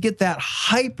to get that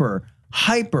hyper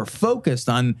focused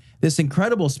on this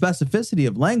incredible specificity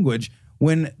of language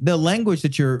when the language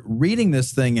that you're reading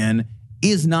this thing in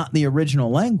is not the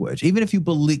original language. Even if you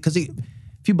believe, because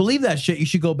if you believe that shit, you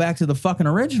should go back to the fucking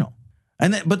original.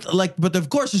 And then, but of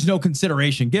course, there's no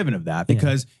consideration given of that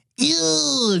because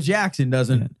Jackson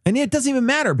doesn't, and it doesn't even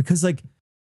matter because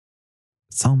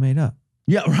it's all made up.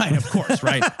 Yeah, right. Of course,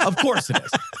 right. Of course it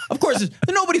is. Of course it is.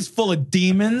 Nobody's full of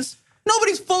demons.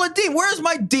 Nobody's full of demons. Where's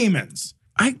my demons?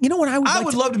 I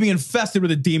would love to be infested with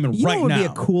a demon right now. What would be a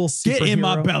cool superhero? Get in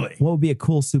my belly. What would be a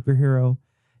cool superhero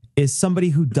is somebody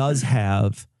who does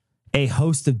have a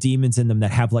host of demons in them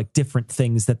that have like different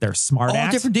things that they're smart at.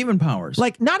 All different demon powers.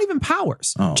 Like not even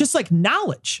powers, just like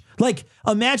knowledge. Like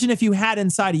imagine if you had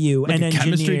inside of you like an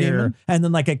chemistry engineer demon? and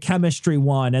then like a chemistry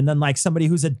one and then like somebody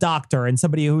who's a doctor and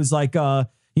somebody who's like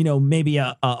maybe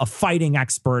a fighting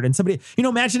expert and somebody,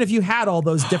 imagine if you had all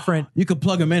those different. You could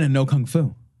plug them in and know Kung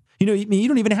Fu. You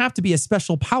don't even have to be a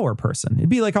special power person. It'd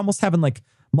be like almost having like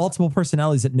multiple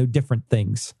personalities that know different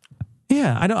things.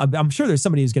 Yeah, I know. I'm sure there's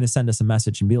somebody who's going to send us a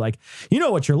message and be like,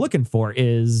 what you're looking for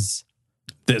is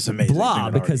this amazing blah,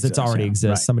 because it's already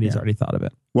exists. Right. Somebody's already thought of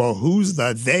it. Well, who's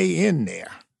the they in there?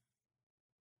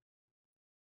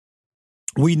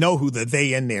 We know who the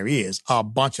they in there is. A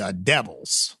bunch of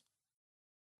devils.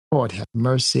 Lord have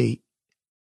mercy.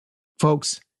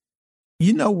 Folks,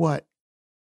 you know what?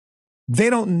 They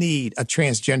don't need a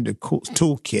transgender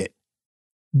toolkit.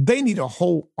 They need a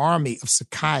whole army of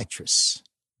psychiatrists.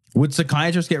 Would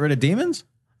psychiatrists get rid of demons?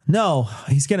 No,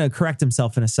 he's going to correct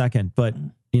himself in a second. But,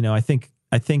 I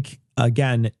think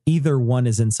again, either one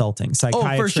is insulting,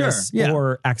 psychiatrists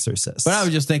or exorcists. But I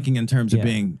was just thinking in terms of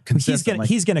being consistent.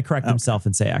 He's going to correct himself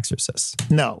and say exorcists.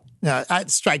 No,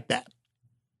 I'd strike that.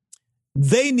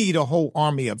 They need a whole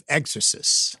army of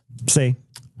exorcists. See?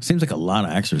 Seems like a lot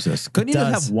of exorcists. Couldn't you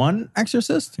just have one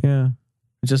exorcist? Yeah.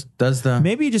 It just does the...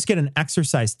 Maybe you just get an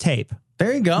exercise tape.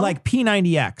 There you go. Like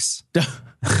P90X.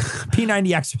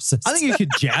 P90 exorcist. I think you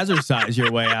could jazzercise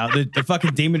your way out. The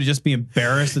fucking demon would just be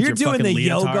embarrassed that you're doing fucking the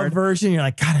leotard. yoga version. You're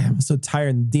like, God, I'm so tired.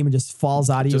 And the demon just falls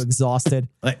out of you exhausted.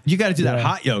 Like, you got to do that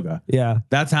hot yoga. Yeah.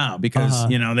 That's how, because,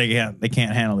 they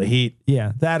can't handle the heat.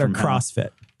 Yeah. That or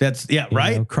CrossFit. That's,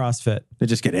 right? CrossFit. They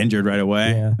just get injured right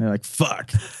away. Yeah. They're like,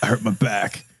 fuck, I hurt my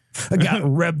back. I got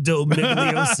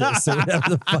rhabdomyolysis or whatever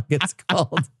the fuck it's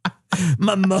called.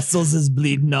 My muscles is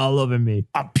bleeding all over me.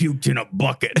 I puked in a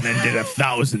bucket and then did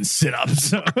 1,000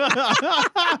 sit-ups.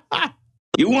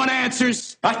 You want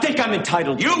answers? I think I'm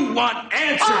entitled. You want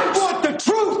answers? I want the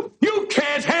truth. You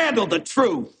can't handle the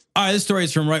truth. All right, this story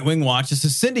is from Right Wing Watch. This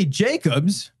is Cindy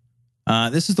Jacobs.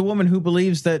 This is the woman who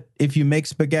believes that if you make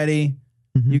spaghetti,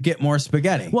 you get more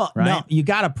spaghetti. Well, right? no, you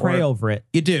got to pray over it.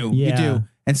 You do. Yeah. You do.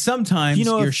 And sometimes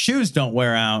your shoes don't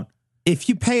wear out. If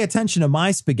you pay attention to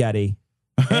my spaghetti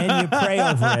and you pray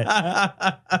over it,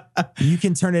 you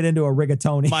can turn it into a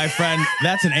rigatoni. My friend,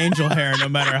 that's an angel hair no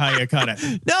matter how you cut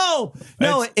it. No,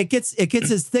 it gets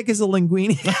as thick as a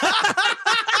linguine.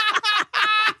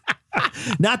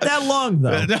 Not that long,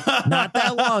 though. Not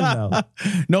that long, though.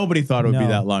 Nobody thought it would be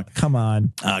that long. Come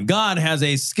on. God has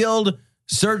a skilled,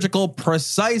 surgical,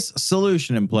 precise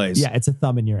solution in place. Yeah, it's a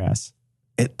thumb in your ass.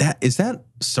 Is that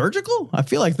surgical? I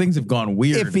feel like things have gone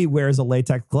weird. If he wears a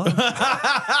latex glove.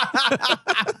 What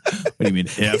do you mean,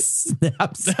 He if?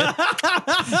 snaps.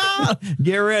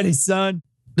 Get ready, son.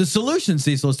 The solution,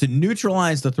 Cecil, is to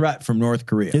neutralize the threat from North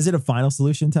Korea. Is it a final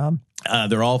solution, Tom?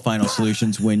 They're all final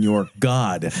solutions when you're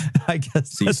God. I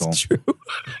guess Cecil. that's true.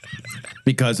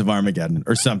 Because of Armageddon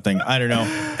or something. I don't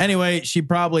know. Anyway, she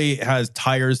probably has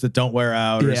tires that don't wear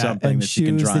out or something and that she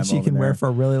can shoes drive that she over can there. wear for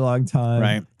a really long time.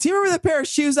 Right. Do you remember that pair of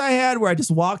shoes I had where I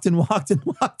just walked and walked and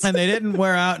walked? And they didn't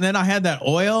wear out. And then I had that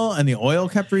oil, and the oil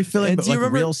kept refilling, but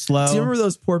real slow. Do you remember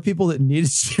those poor people that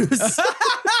needed shoes?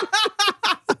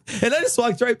 And I just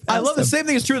walked right past I love them. the same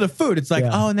thing is true of the food. It's like,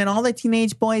 and then all the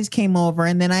teenage boys came over,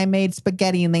 and then I made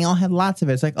spaghetti, and they all had lots of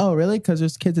it. It's like, oh, really? Because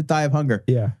there's kids that die of hunger.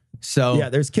 Yeah. So yeah,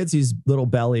 there's kids whose little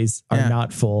bellies are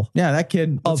not full. Yeah, that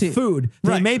kid of food.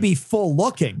 They may be full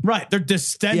looking. Right. They're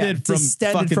distended from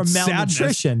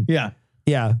malnutrition. Sadness. Yeah.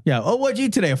 Yeah. Yeah. Oh, what'd you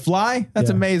eat today? A fly? That's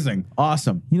amazing.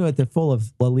 Awesome. You know what? They're full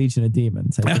of a legion of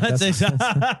demons. I think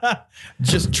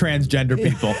just transgender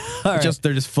people. Right.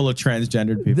 They're just full of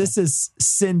transgendered people. This is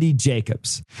Cindy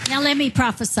Jacobs. Now let me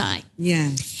prophesy. Yeah.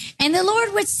 And the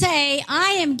Lord would say,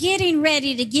 I am getting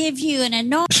ready to give you an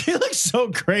anointing. She looks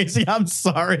so crazy. I'm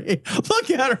sorry.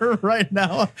 Look at her right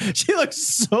now. She looks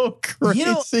so crazy. You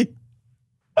know,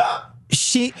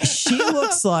 she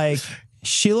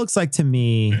looks like to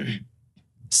me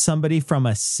somebody from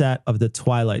a set of the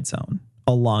Twilight Zone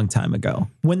a long time ago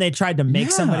when they tried to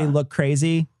make somebody look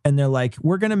crazy and they're like,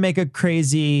 we're going to make a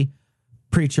crazy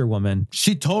preacher woman.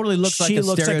 She totally looks like a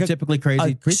stereotypically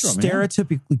crazy preacher woman.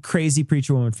 Stereotypically crazy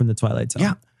preacher woman from the Twilight Zone.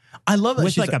 Yeah. I love it.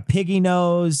 With like a piggy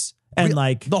nose and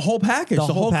like the whole package, the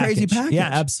whole crazy package. Yeah,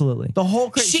 absolutely. The whole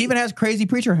crazy. She even has crazy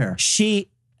preacher hair. She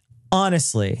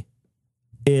honestly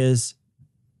is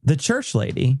the church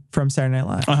lady from Saturday Night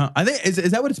Live. I think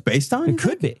is that what it's based on? It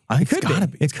could be. It could be.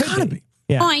 It could be.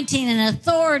 Yeah. Anointing and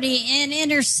authority and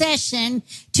intercession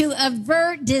to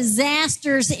avert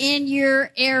disasters in your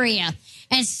area.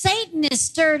 And Satan is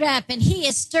stirred up, and he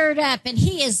is stirred up, and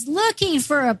he is looking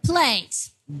for a place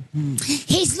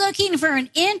He's looking for an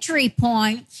entry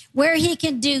point where he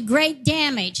can do great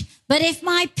damage. But if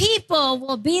my people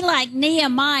will be like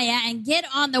Nehemiah and get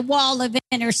on the wall of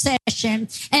intercession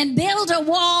and build a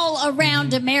wall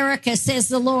around America, says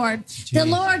the Lord. The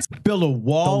Lord Build a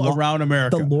wall around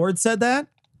America. The Lord said that?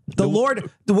 The Lord,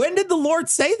 when did the Lord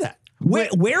say that?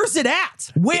 Where's it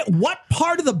at? What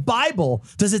part of the Bible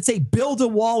does it say build a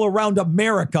wall around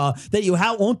America that you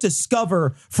won't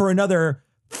discover for another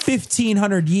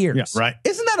 1,500 years? Yeah, right.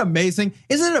 Isn't that amazing?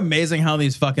 Isn't it amazing how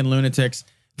these fucking lunatics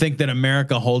think that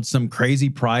America holds some crazy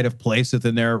pride of place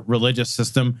within their religious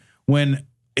system when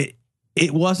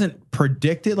it wasn't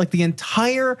predicted? Like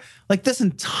this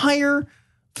entire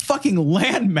fucking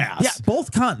landmass. Yeah,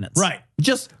 both continents. Right.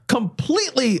 Just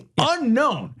completely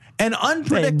unknown and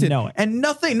unpredicted. And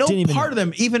nothing, no part of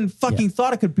them even fucking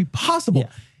thought it could be possible. Yeah.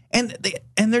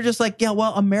 And they're just like, yeah,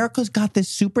 well, America's got this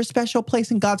super special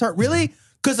place in God's heart. Really?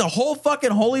 Because the whole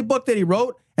fucking holy book that he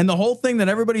wrote and the whole thing that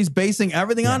everybody's basing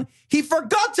everything on, he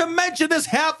forgot to mention this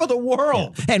half of the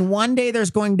world. Yeah. And one day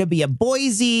there's going to be a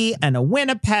Boise and a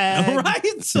Winnipeg.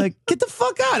 Right? Like, get the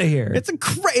fuck out of here. It's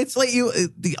it's like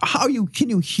can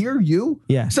you hear you?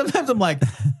 Yeah. Sometimes I'm like,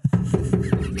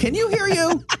 can you hear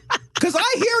you? Because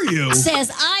I hear you.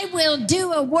 Says, I will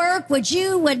do a work which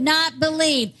you would not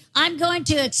believe. I'm going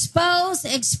to expose.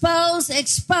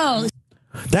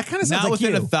 That kind of sounds like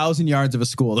within you. 1,000 yards of a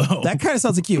school, though. That kind of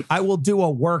sounds like you. I will do a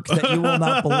work that you will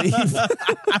not believe.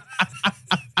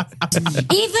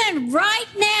 Even right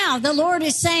now, the Lord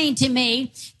is saying to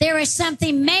me, there is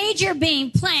something major being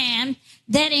planned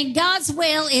that in God's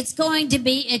will, it's going to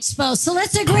be exposed. So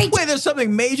let's agree. Wait, there's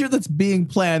something major that's being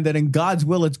planned that in God's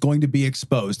will, it's going to be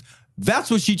exposed.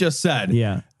 That's what she just said.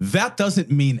 Yeah. That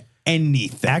doesn't mean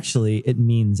anything. Actually, it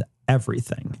means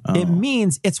everything. It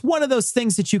means it's one of those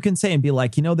things that you can say and be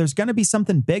like, there's going to be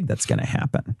something big that's going to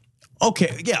happen.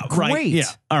 Okay. Yeah. Right. Great. Yeah.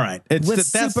 All right.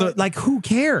 Like, who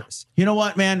cares? You know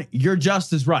what, man? You're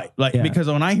just as right. Because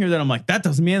when I hear that, I'm like, that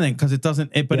doesn't mean anything because it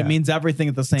doesn't. It means everything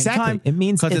at the same time. It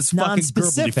means it's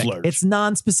non-specific. It's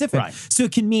non-specific. Right. So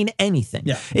it can mean anything.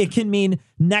 Yeah. It can mean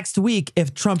next week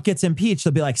if Trump gets impeached,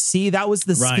 they'll be like, see, that was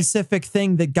the specific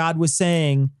thing that God was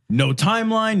saying. No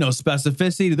timeline, no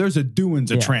specificity. There's a doings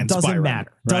a transpiring. Doesn't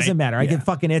matter. Right? Doesn't matter. I can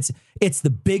fucking it's the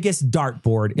biggest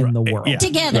dartboard in the world. Yeah.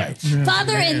 Together. Right.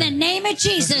 Father, in the name of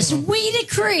Jesus, we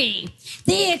decree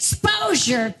the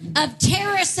exposure of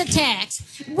terrorist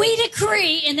attacks. We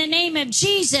decree in the name of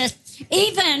Jesus,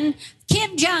 even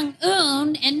Kim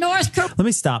Jong-un in North Korea. Let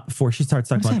me stop before she starts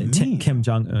talking about Kim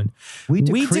Jong-un. We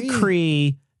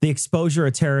decree the exposure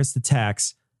of terrorist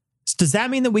attacks. Does that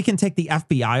mean that we can take the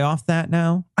FBI off that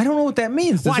now? I don't know what that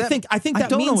means. I think that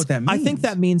don't means, know what that means. I think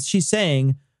that means she's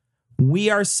saying, we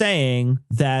are saying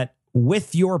that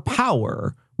with your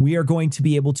power, we are going to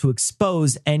be able to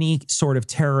expose any sort of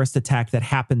terrorist attack that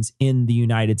happens in the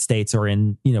United States or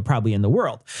in, probably in the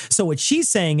world. So what she's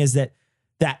saying is that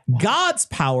God's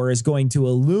power is going to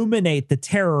illuminate the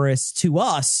terrorists to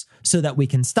us so that we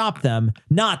can stop them,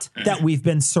 not that we've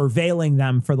been surveilling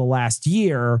them for the last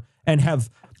year and have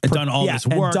done all this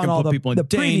work and put people in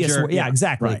danger. Yeah,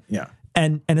 exactly. Right, yeah.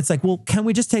 And it's like, well, can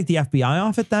we just take the FBI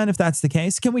off it then if that's the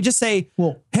case? Can we just say,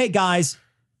 hey, guys,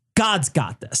 God's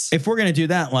got this? If we're going to do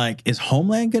that, is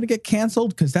Homeland going to get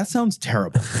canceled? Because that sounds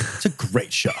terrible. It's a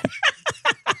great show.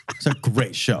 It's a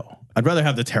great show. I'd rather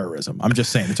have the terrorism. I'm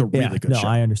just saying, it's a really good show. No,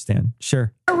 I understand.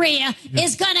 Sure. Korea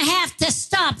is going to have to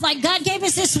stop. Like God gave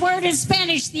us this word in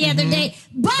Spanish the other day.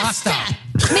 Basta.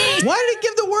 Why did he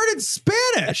give the word in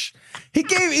Spanish? He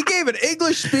gave an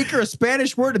English speaker a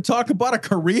Spanish word to talk about a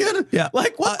Korean? Yeah.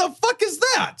 What the fuck is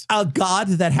that? A God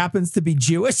that happens to be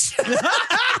Jewish?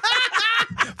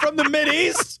 From the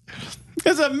Mideast?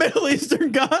 Is a Middle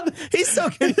Eastern god? He's so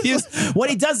confused.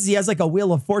 What he does is he has like a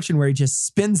wheel of fortune where he just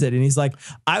spins it and he's like,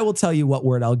 I will tell you what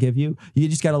word I'll give you. You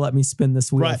just got to let me spin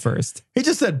this wheel first. He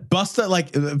just said Busta.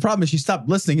 The problem is she stopped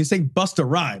listening. He's saying Busta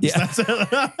Rhymes.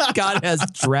 Yeah. God has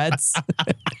dreads.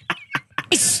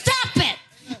 Stop it.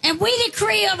 And we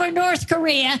decree over North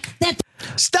Korea that...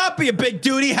 Stop it, you big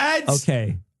duty heads.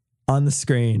 Okay. On the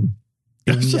screen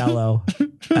in yellow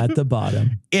at the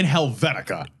bottom. In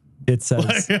Helvetica. It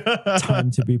says,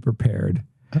 time to be prepared.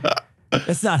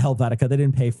 It's not Helvetica. They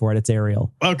didn't pay for it. It's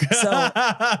Arial. Okay. So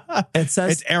it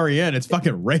says... It's Aryan. It's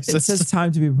fucking racist. It says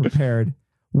time to be prepared.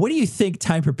 What do you think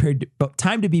time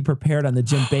to be prepared on the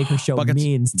Jim Baker Show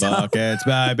means? Buckets,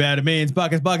 it means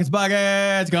buckets.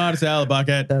 Going to sell a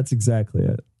bucket. That's exactly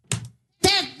it.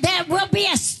 That will be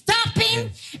a stopping,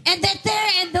 and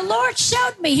the Lord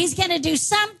showed me He's going to do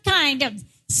some kind of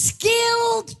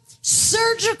skilled,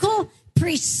 surgical,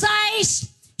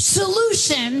 precise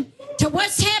solution to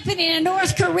what's happening in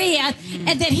North Korea,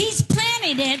 and that he's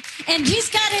planning it and he's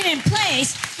got it in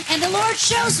place. And the Lord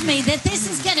shows me that this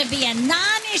is going to be a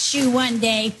non-issue one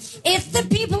day if the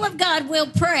people of God will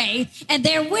pray, and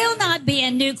there will not be a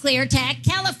nuclear attack.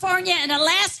 California and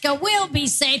Alaska will be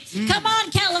safe. Come on,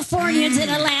 Californians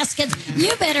and Alaskans,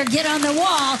 you better get on the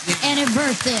wall and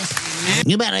avert this.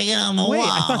 You better get on the wall.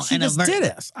 I thought she just did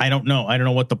it. I don't know. I don't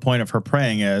know what the point of her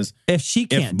praying is. If she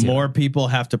can't if more people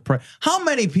have to pray. How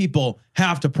many people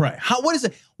have to pray? What is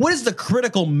it? What is the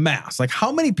critical mass? Like,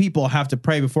 how many people have to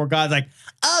pray before God's like,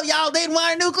 oh, y'all didn't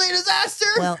want a nuclear disaster?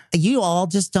 Well, you all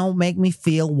just don't make me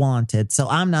feel wanted, so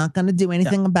I'm not going to do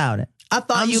anything about it. I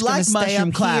thought you liked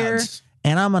mushroom clouds.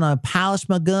 And I'm going to polish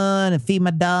my gun and feed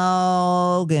my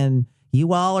dog, and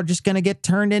you all are just going to get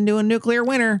turned into a nuclear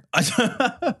winter. I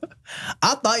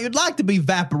thought you'd like to be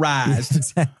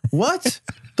vaporized. What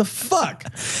the fuck?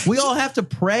 We all have to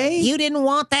pray? You didn't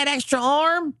want that extra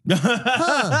arm?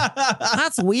 Huh.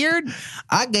 That's weird.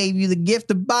 I gave you the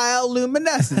gift of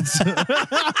bioluminescence.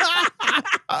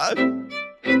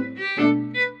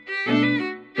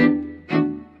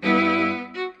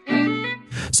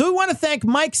 So we want to thank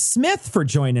Mike Smith for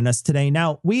joining us today.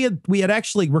 Now, we had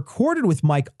actually recorded with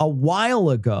Mike a while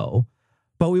ago,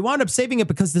 but we wound up saving it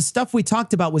because the stuff we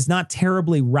talked about was not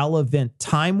terribly relevant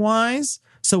time-wise.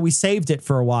 So we saved it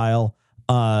for a while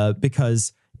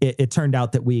because it turned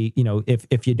out that we, you know, if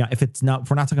we're not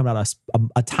talking about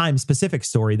a time-specific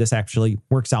story, this actually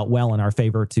works out well in our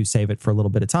favor to save it for a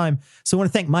little bit of time. So I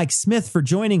want to thank Mike Smith for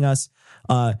joining us.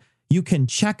 You can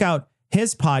check out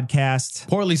his podcast,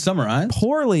 Poorly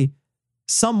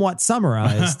somewhat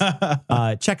summarized.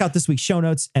 Check out this week's show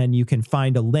notes and you can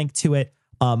find a link to it.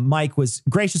 Mike was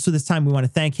gracious with his time. We want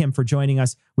to thank him for joining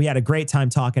us. We had a great time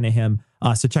talking to him.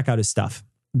 So check out his stuff.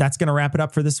 That's going to wrap it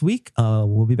up for this week.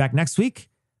 We'll be back next week.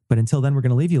 But until then, we're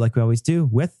going to leave you like we always do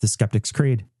with the Skeptic's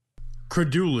Creed.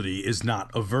 Credulity is not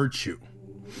a virtue.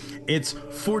 It's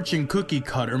fortune cookie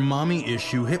cutter, mommy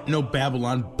issue,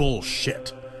 hypno-Babylon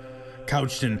bullshit.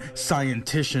 Couched in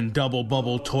scientician, double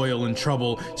bubble, toil and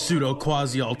trouble, pseudo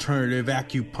quasi alternative,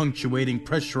 acupunctuating,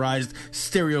 pressurized,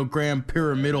 stereogram,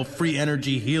 pyramidal, free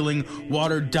energy healing,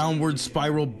 water downward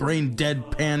spiral, brain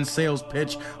deadpan sales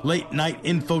pitch, late night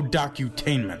info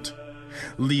docutainment.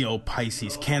 Leo,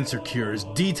 Pisces, cancer cures,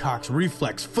 detox,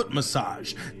 reflex, foot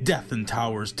massage, death and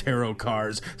towers, tarot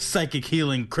cards, psychic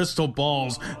healing, crystal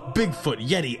balls, Bigfoot,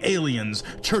 Yeti, aliens,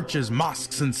 churches,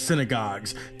 mosques and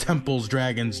synagogues, temples,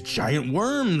 dragons, giant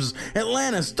worms,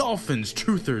 Atlantis, dolphins,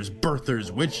 truthers,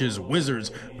 birthers, witches,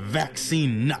 wizards,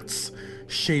 vaccine nuts,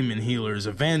 shaman healers,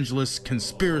 evangelists,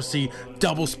 conspiracy,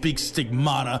 doublespeak,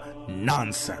 stigmata,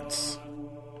 nonsense.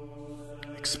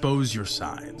 Expose your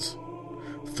sides.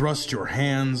 Thrust your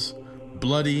hands,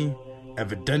 bloody,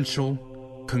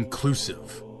 evidential,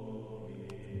 conclusive.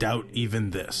 Doubt even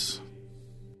this.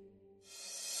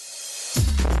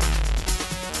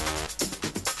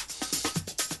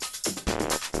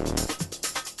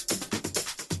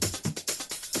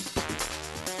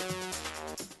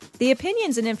 The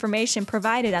opinions and information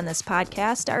provided on this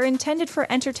podcast are intended for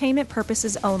entertainment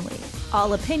purposes only.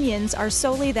 All opinions are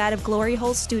solely that of Glory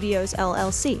Hole Studios,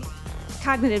 LLC.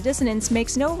 Cognitive Dissonance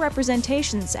makes no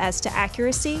representations as to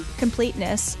accuracy,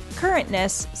 completeness,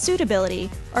 currentness, suitability,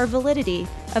 or validity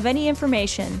of any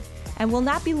information, and will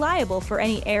not be liable for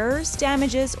any errors,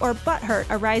 damages, or butthurt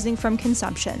arising from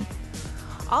consumption.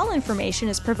 All information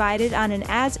is provided on an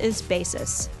as-is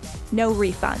basis. No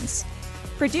refunds.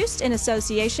 Produced in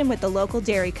association with the local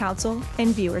Dairy Council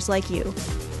and viewers like you.